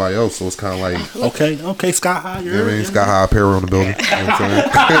about somebody else, so it's kind of like, okay, Sky High. You know what I mean? Sky High apparel in the building. You know what I'm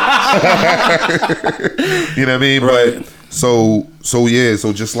saying? You know what I mean? Right. But so yeah,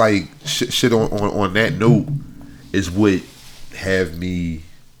 so just like shit on that note is what have me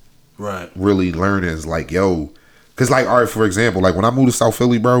really learning is like, yo, because like, all right, for example, like when I moved to South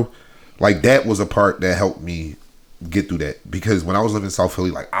Philly, bro, like that was a part that helped me get through that, because when I was living in South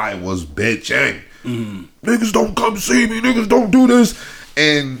Philly, like I was bitching. Niggas don't come see me, niggas don't do this,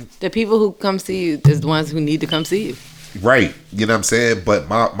 and the people who come see you is the ones who need to come see you, right? You know what I'm saying? But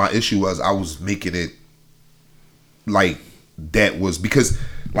my issue was I was making it like that was because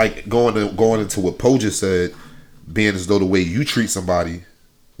like going into what Poe just said, being as though the way you treat somebody,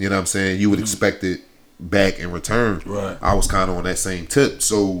 you know what I'm saying, you would expect it back in return. Right. I was kind of on that same tip.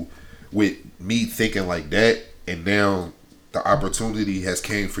 So with me thinking like that, and now the opportunity has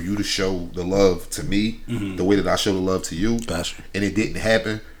came for you to show the love to me the way that I show the love to you. Gotcha. And it didn't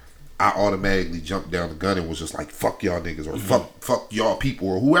happen, I automatically jumped down the gun and was just like, fuck y'all niggas, or fuck y'all people,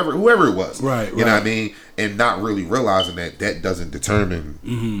 or whoever it was. Right. You know what I mean? And not really realizing that doesn't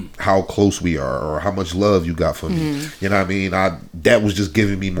determine how close we are or how much love you got for me. You know what I mean? That was just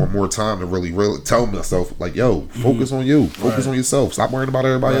giving me more time to really tell myself, like, yo, focus on you. Focus on yourself. Stop worrying about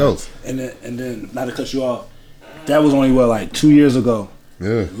everybody else. And then, not to cut you off, that was only, like 2 years ago.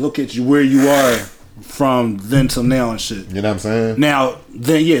 Yeah. Look at you, where you are from then till now and shit. You know what I'm saying? Now,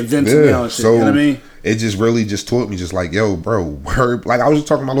 then till now and shit. So, you know what I mean? it just really just taught me just like, yo, bro, like I was just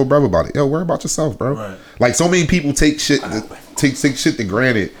talking to my little brother about it. Yo, worry about yourself, bro. Right. Like so many people take shit to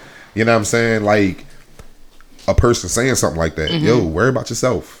granted. You know what I'm saying? Like a person saying something like that. Yo, worry about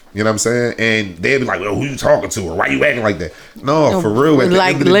yourself. You know what I'm saying? And they'd be like, well, who you talking to? Or why you acting like that? No, for real.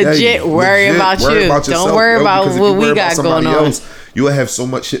 Like legit, worry about you. Don't worry about what we got going on. You will have so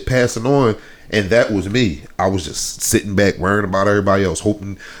much shit passing on. And that was me. I was just sitting back, worrying about everybody else,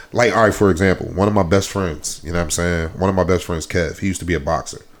 hoping. Like, all right, for example, one of my best friends, you know what I'm saying? One of my best friends, Kev, he used to be a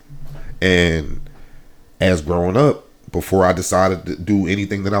boxer. And as growing up, before I decided to do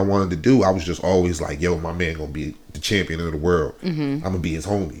anything that I wanted to do, I was just always like, yo, my man gonna be the champion of the world. I'm gonna be his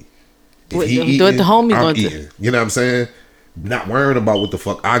homie. If he eating, the homie I'm eating. You know what I'm saying? Not worrying about what the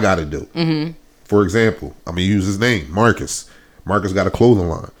fuck I gotta do. For example, I'm gonna use his name, Marcus. Marcus got a clothing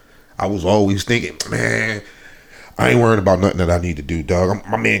line. I was always thinking, man, I ain't worrying about nothing that I need to do, dog.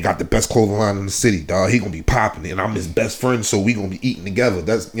 My man got the best clothing line in the city, dog. He gonna be popping it, and I'm his best friend, so we gonna be eating together.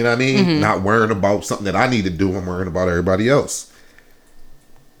 That's, you know what I mean? Not worrying about something that I need to do. I'm worrying about everybody else.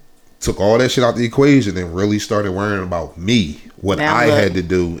 Took all that shit out the equation and really started worrying about me, what I had to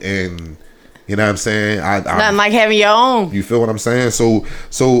do, and you know what I'm saying? Nothing like having your own. You feel what I'm saying? So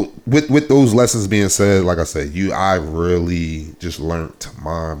with those lessons being said, like I said, I really just learned to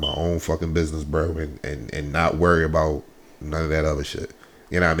mind my own fucking business, bro, and not worry about none of that other shit.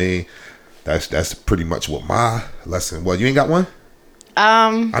 You know what I mean? That's pretty much what my lesson was. You ain't got one?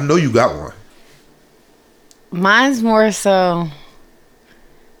 I know you got one. Mine's more so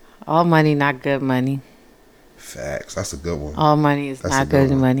all money, not good money. Facts. That's a good one. All money is not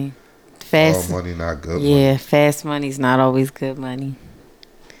good money. Fast all money, not good money. Yeah, fast money's not always good money.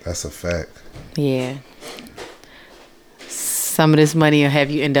 That's a fact. Yeah. Some of this money will have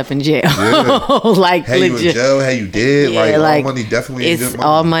you end up in jail. Yeah. Like hey, legit. You in jail, hey, you dead. Yeah, like all money definitely ain't good money.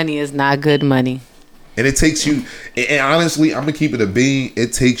 All money is not good money. And it takes you, and honestly, I'm going to keep it a bean.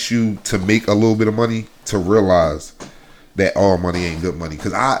 It takes you to make a little bit of money to realize that all money ain't good money.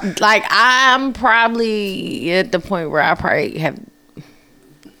 Because I'm probably at the point where I probably have,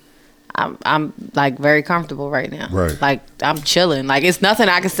 I'm like very comfortable right now. Right. Like I'm chilling. Like it's nothing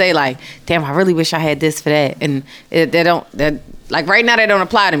I can say like, damn, I really wish I had this for that. And like right now they don't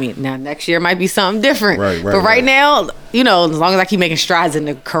apply to me. Now next year might be something different. Right. But right now, you know, as long as I keep making strides in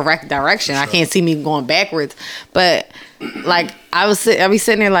the correct direction, I can't see me going backwards. But like I be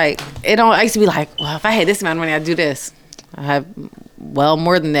sitting there like I used to be like, well, if I had this amount of money, I'd do this. I have well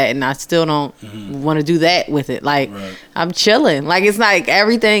more than that, and I still don't want to do that with it. Like I'm chilling. Like it's like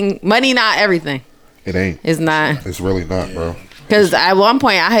everything. Money, not everything. It ain't. It's not. It's really not, bro. Because at one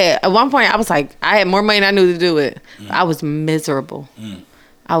point I was like, I had more money than I knew to do it. I was miserable.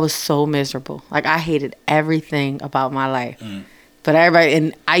 I was so miserable. Like I hated everything about my life. But everybody,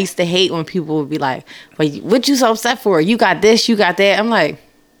 and I used to hate when people would be like, "Well, what you so upset for? You got this, you got that." I'm like,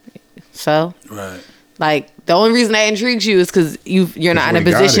 so right. Like the only reason that intrigues you is because you're not in a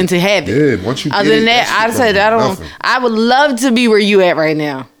position to have it. Yeah, once you other than that, I said I don't. Nothing. I would love to be where you at right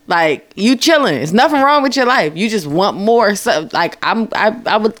now. Like you chilling. There's nothing wrong with your life. You just want more. So, like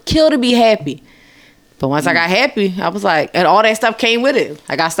I would kill to be happy. But once I got happy, I was like, and all that stuff came with it.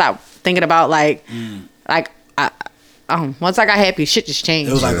 Like I stopped thinking about once I got happy, shit just changed.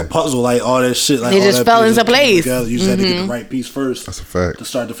 It was like a puzzle, like all that shit. Like it just fell into place. Together. You just had to get the right piece first. That's a fact. To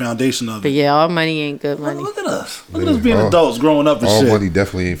start the foundation of it. But yeah, all money ain't good money. Look at us. Look at us being adults growing up and all shit. All money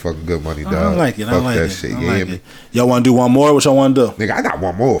definitely ain't fucking good money, dog. I like it. Fuck I like that it. shit. I like it. Y'all want to do one more? What y'all want to do? Nigga, I got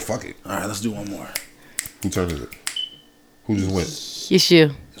one more. Fuck it. All right, let's do one more. Who turn is it? Who just went? It's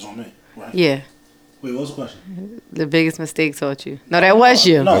you. It's on me. Right. Yeah. Wait, what was the question? The biggest mistake taught you. No, that was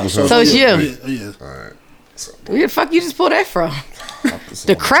you. No, so it's you. Yeah. All right. So, where the fuck you just pull that from?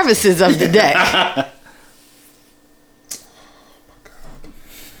 The crevices of the deck. I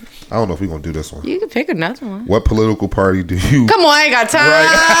don't know if we're gonna do this one. You can pick another one. What political party do you? Come on, I ain't got time.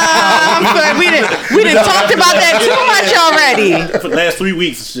 Right. we done talked about that too much already. For the last 3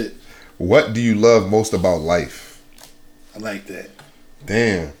 weeks and shit. What do you love most about life? I like that.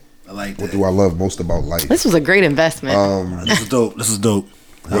 Damn. I like that. What do I love most about life? This was a great investment. This is dope. This is dope.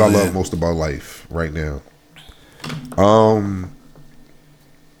 What I love most about life right now.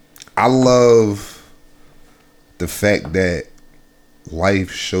 I love the fact that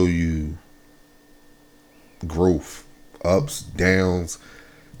life show you growth, ups, downs,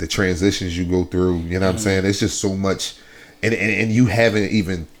 the transitions you go through. You know what I'm saying? It's just so much, and you haven't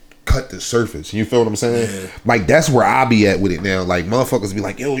even cut the surface. You feel what I'm saying? Yeah. Like that's where I be at with it now. Like motherfuckers be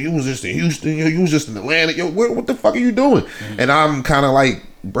like, yo, you was just in Houston, yo, you was just in Atlanta, yo, what the fuck are you doing? And I'm kind of like,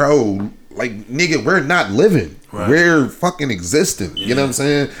 bro, like nigga, we're not living. We're fucking existing. You know what I'm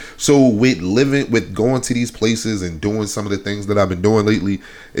saying? So with going to these places and doing some of the things that I've been doing lately,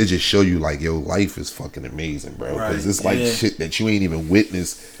 it just show you like, yo, life is fucking amazing, bro. Because it's like shit that you ain't even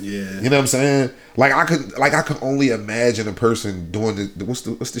witnessed. Yeah. You know what I'm saying? Like I could only imagine a person doing what's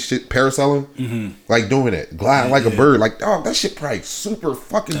the shit, parasailing? Mm-hmm. Like doing that. Gliding like a bird. Like, dog, that shit probably super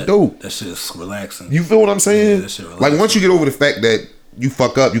fucking dope. That shit is relaxing. You feel what I'm saying? Yeah, that shit relaxing. Like once you get over the fact that you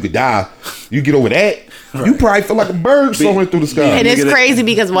fuck up, you could die. You get over that, you probably feel like a bird soaring through the sky. And it's crazy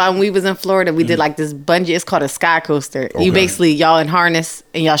because when we was in Florida, we did like this bungee. It's called a sky coaster. Okay. You basically y'all in harness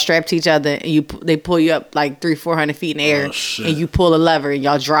and y'all strap to each other, and they pull you up like 300-400 feet in the air, and you pull a lever and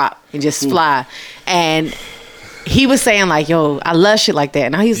y'all drop and just fly. And he was saying like, "Yo, I love shit like that."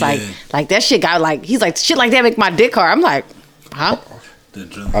 And now he's like that shit got like, he's like, shit like that make my dick hard. I'm like, huh?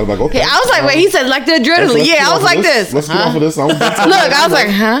 I was like, okay. Yeah, I was like, wait, he said like the adrenaline. Yeah, I was like this. Let's get off of this. Look, I was like,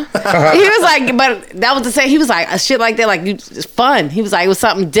 huh? He was like, but that was the same. He was like, a shit like that, like it's fun. He was like, it was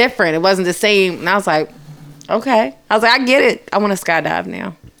something different. It wasn't the same. And I was like, okay. I was like, I get it. I want to skydive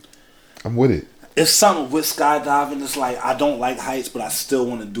now. I'm with it. It's something with skydiving. It's like I don't like heights, but I still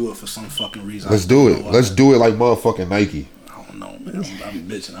want to do it for some fucking reason. Let's do it. Let's do it like motherfucking Nike. No, man, I'm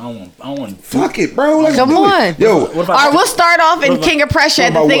bitching. I don't want. Fuck it, bro. Let's Come do on. It. Yo, all right, we'll start off in King of Pressure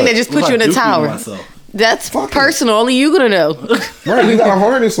at the thing that just put you in the tower. That's personal. Only you gonna know. Right, you got a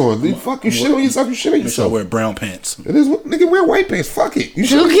harness on. Fuck, you shit on yourself. You shit on yourself. I wear brown pants. It is what nigga wear white pants. Fuck it. You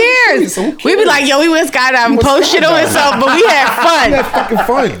who cares? We be like, yo, we went skydiving, post shit on himself, but we had fun. We had fucking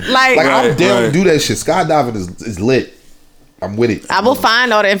fun. Like I'm down to do that shit. Skydiving is lit. I'm with it. I will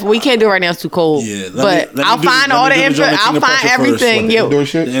find all the info. We can't do it right now; it's too cold. Yeah, I'll find all the info. I'll find everything. The indoor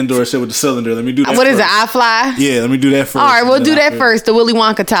shit with the cylinder. Let me do that. What is it? I fly. Yeah, let me do that first. All right, we'll do that first. The Willy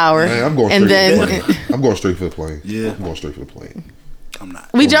Wonka Tower. Man, I'm going straight for the plane. I'm going straight for the plane. Yeah, I'm going straight for the plane. I'm not.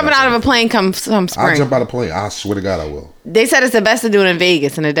 We jumping out of a plane come spring. I'll jump out of a plane. I swear to God, I will. They said it's the best to do it in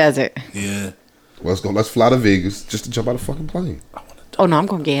Vegas in the desert. Yeah. Well, let's go. Let's fly to Vegas just to jump out of a fucking plane. Oh no, I'm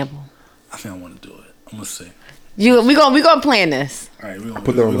gonna gamble. I think I want to do it. I'm gonna see. We gonna plan this. All right,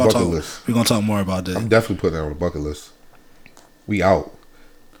 put that on the bucket list. We're gonna talk more about that. I'm definitely putting that on the bucket list. We out,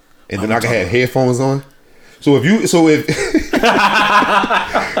 and then I can have headphones on. So if you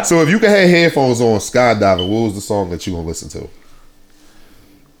can have headphones on skydiving, what was the song that you gonna listen to?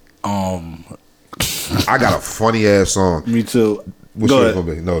 I got a funny ass song. Me too. What's yours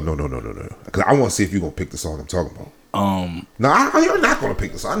gonna be? No. Because I want to see if you gonna pick the song I'm talking about. No, you're not gonna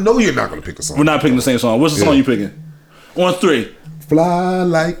pick the song. I know you're not gonna pick the song. We're not picking the same song. What's the song you picking? On 3. Fly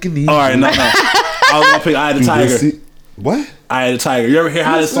like an eagle. All right, no. I was gonna pick Eye of the Tiger. What? Eye of the Tiger. You ever hear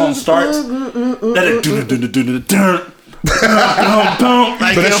how this song starts? So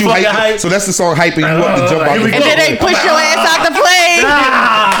that's the song hyping you up to jump out the plane. And then they push your ass out the plane.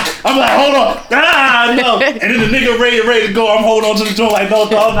 I'm like, hold on. No. And then the nigga ready to go. I'm holding on to the joint like, no,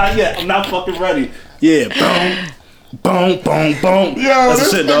 dog, not yet. I'm not fucking ready. Yeah, boom. Yo, that's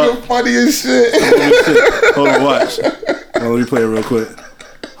this shit, dog. Funny as shit. Hold on, watch. Let me play it real quick.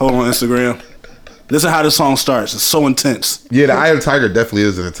 Hold on, Instagram. This is how the song starts. It's so intense. Yeah, the Eye of the Tiger definitely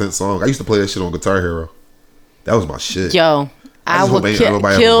is an intense song. I used to play that shit on Guitar Hero. That was my shit. Yo, I would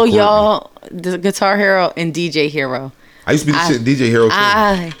kill y'all, the Guitar Hero and DJ Hero. I used to be the shit in DJ Hero too.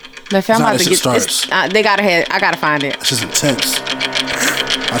 My family about to get starts. They gotta have. I gotta find it. It's just intense.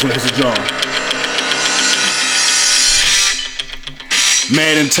 That's what it's a jaw.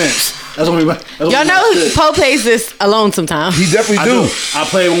 Mad intense. That's what y'all know Poe plays this alone sometimes. He definitely do. I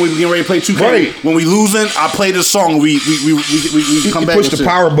play when we getting ready to play 2K. Right. When we losing, I play this song. We come back. He pushed the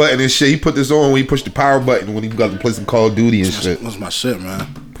power button and shit. He put this on when he pushed the power button when he got to play some Call of Duty and shit. That's my shit, man.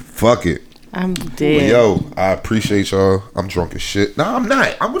 Fuck it. I'm dead. Yo, I appreciate y'all. I'm drunk as shit. No, I'm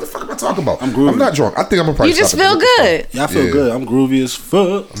not. What the fuck am I talking about? I'm groovy. I'm not drunk. I think I'm gonna probably. You just feel good. Yeah, I feel good. I'm groovy as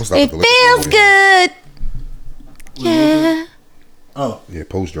fuck. It feels good. Yeah. Oh yeah,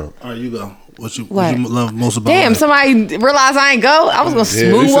 post drunk. All right, you go. What you love most about? Damn, somebody realized I ain't go. I was gonna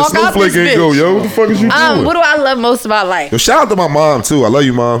smooth walk out this bitch. Go, yo. What the fuck is you doing? What do I love most about life? Yo, shout out to my mom too. I love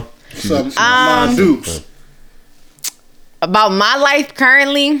you, mom. Mom Dukes. About my life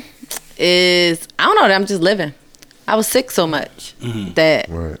currently is I don't know. I'm just living. I was sick so much that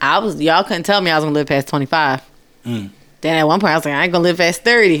y'all couldn't tell me I was gonna live past 25. Then at one point I was like, I ain't gonna live past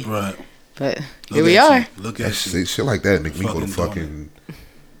 30. Right. But here we are. Look at shit like that make me go to fucking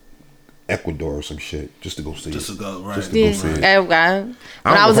Ecuador or some shit just to go see it. Just to go, right? Just to go see it. When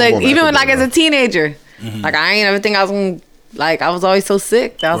I was like, even when, like as a teenager, like I ain't ever think I was gonna. Like I was always so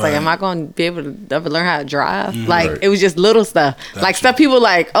sick. I was like, am I gonna be able to ever learn how to drive? Like it was just little stuff. Like stuff people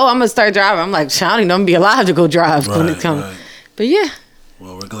like, oh, I'm gonna start driving. I'm like, I don't even know I'm gonna be alive to go drive when it comes. But yeah.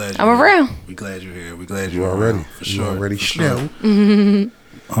 Well, we're glad I'm around. We're glad you're here. We're glad you're already around, for sure. Already for sure.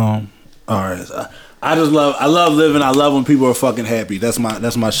 All right. I love living. I love when people are fucking happy. That's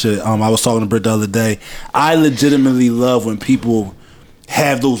my shit. I was talking to Britt the other day. I legitimately love when people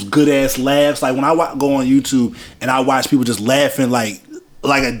have those good ass laughs. Like when I go on YouTube and I watch people just laughing like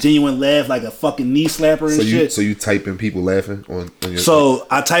a genuine laugh, like a fucking knee slapper and shit. So you type in people laughing on your So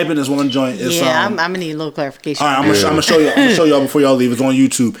I type in this one joint. It's, I'm gonna need a little clarification. All right, I'm gonna show y'all before y'all leave. It's on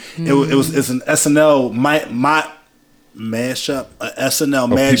YouTube. It's an SNL mashup,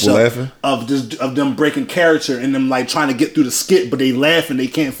 SNL mashup of them breaking character and them like trying to get through the skit, but they laugh and they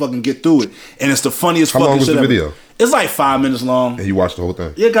can't fucking get through it. And it's the funniest fucking shit ever. How long was the video? It's like 5 minutes long. And you watched the whole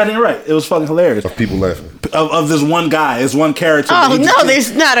thing? Yeah, goddamn right. It was fucking hilarious. Of people laughing. Of this one guy. It's one character. Oh, no,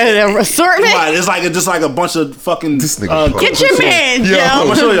 there's not an assortment. Right, it's like just like a bunch of fucking... This nigga. Get your man, Joe. I'm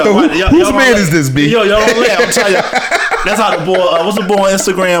going to show y'all. Whose man is this, B? Yo, y'all don't laugh. I'm telling you. That's how the boy... what's the boy on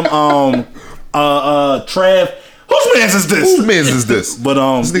Instagram? Trav. Whose man's is this? Whose man's is this? But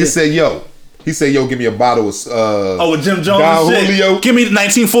this nigga said, yo. He said, yo, give me a bottle of with Jim Jones Don and shit. Julio. Give me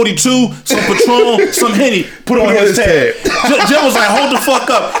 1942, some Patron, some Henny. Put on his tab. Jim was like, hold the fuck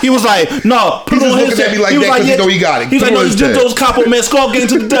up. He was like, no, put on his tab. At me like he was that like, yeah. You know he got it. He's like, no, you Jim Jones Capo, man. Skull getting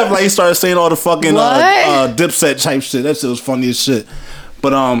to the devil. Like, he started saying all the fucking Dipset type shit. That shit was funny as shit.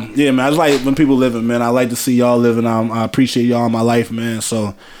 But yeah, man, I just like when people living, man. I like to see y'all living. I appreciate y'all in my life, man.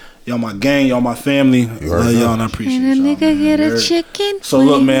 So y'all my gang, y'all my family. Love y'all and I appreciate y'all. Can a nigga get a chicken? So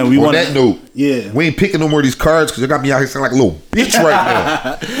look, man, we want that note. Yeah, we ain't picking no more of these cards because you got me out here sounding like a little bitch right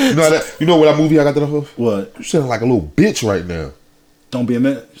now. You know what that movie I got that off of? What? You sounding like a little bitch right now. Don't be a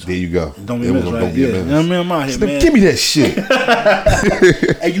minute. There you go. Don't be a minute. Right? Don't be a minute. You know what I mean? I'm out here, man. Give me that shit.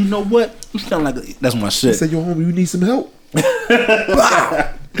 Hey, you know what? You sound like that's my shit. I said, yo, homie, you need some help.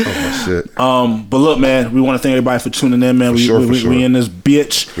 Oh my shit. But look, man, we want to thank everybody for tuning in, man. We in this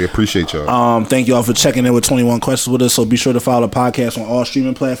bitch. We appreciate y'all. Thank y'all for checking in with 21 Questions with us. So be sure to follow the podcast on all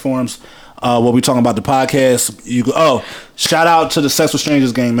streaming platforms. What we talking about the podcast? Shout out to the Sex with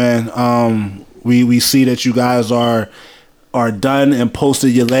Strangers gang, man. We see that you guys are done and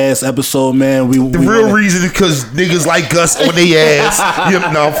posted your last episode, man. The real reason is because niggas like us on their ass.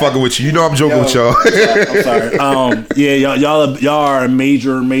 No, I'm fucking with you. You know I'm joking with y'all. I'm sorry. Yeah, y'all are a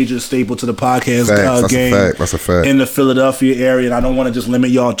major staple to the podcast game. That's a fact. In the Philadelphia area, and I don't want to just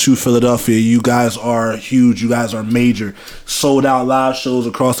limit y'all to Philadelphia. You guys are huge. You guys are major. Sold out live shows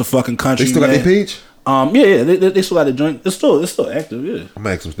across the fucking country. They still got their page? Yeah, they still got a joint. It's still active. Yeah. I'm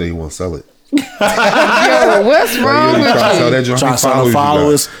gonna ask them if they want to sell it. Yo, what's wrong with you? Trying to sell the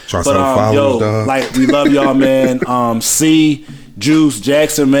followers. Like we love y'all, man. C, Juice,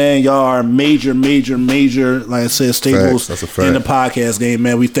 Jackson, man, y'all are major, like I said, staples in the podcast game,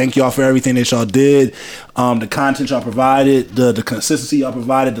 man. We thank y'all for everything that y'all did, the content y'all provided, the consistency y'all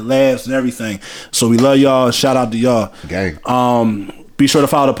provided, the laughs and everything. So we love y'all. Shout out to y'all, gang. Be sure to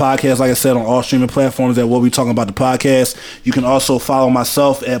follow the podcast, like I said, on all streaming platforms at what we talking about the podcast. You can also follow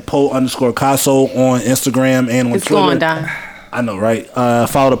myself at po_Caso on Instagram and on Twitter. It's going down. I know, right?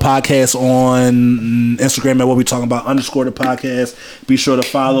 Follow the podcast on Instagram at what we talking about _ the podcast. Be sure to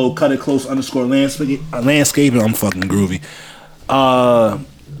follow Cut It Close _ landscaping. I'm fucking groovy.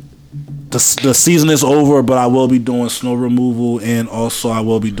 The season is over, but I will be doing snow removal and also I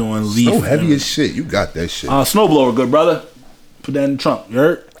will be doing leaf. So heavy as shit. You got that shit. Snowblower, good brother. Put that in the trunk. You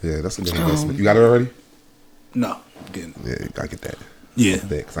heard? Yeah, that's a good investment. You got it already? No. Yeah, you gotta get that. Yeah.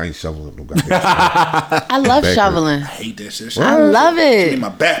 Because I ain't shoveling no goddamn I love shoveling. I hate that shit. I love it. My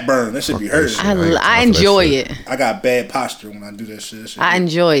back burn. That should be hurting. I enjoy it. I got bad posture when I do that shit. I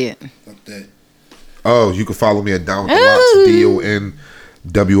enjoy it. Fuck that. Oh, you can follow me at Down with the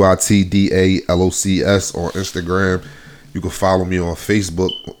Locks, DONWITDALOCS on Instagram. You can follow me on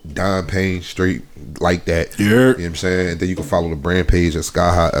Facebook, Don Payne, straight like that. You know what I'm saying? And then you can follow the brand page at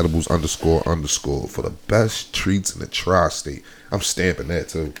Sky High Edibles _ for the best treats in the tri-state. I'm stamping that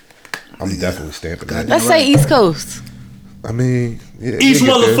too. I'm definitely stamping that. Let's say East Coast. I mean, East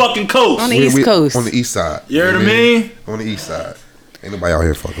motherfucking coast. On the East Coast. On the East side. You heard me? On the East side. Ain't nobody out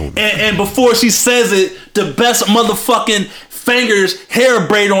here fucking with me. And before she says it, the best motherfucking fingers hair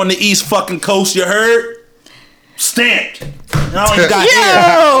braid on the East fucking coast. You heard? Stamped. I don't even got hair.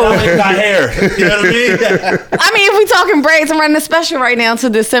 I don't even got hair. You know what I mean? I mean, if we talking braids, I'm running a special right now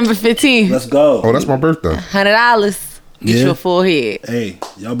until December 15th. Let's go. Oh, that's my birthday. $100. Get you a full head. Hey,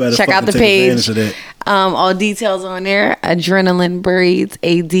 y'all better check out the page. All details on there. Adrenaline Braids,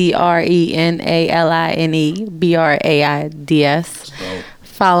 ADRENALINE BRAIDS.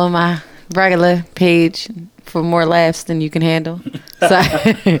 Follow my regular page for more laughs than you can handle. So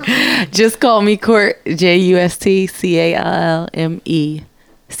just call me Court, JUSTCALLME.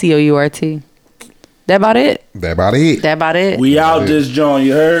 COURT. That about it? That about it. That about it? We out this joint,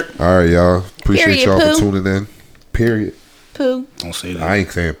 you heard? All right, y'all. Appreciate Period, y'all poo. for tuning in. Period. Poo. Don't say that. I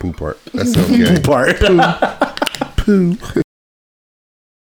ain't saying poo part. That's okay. Part. Poo.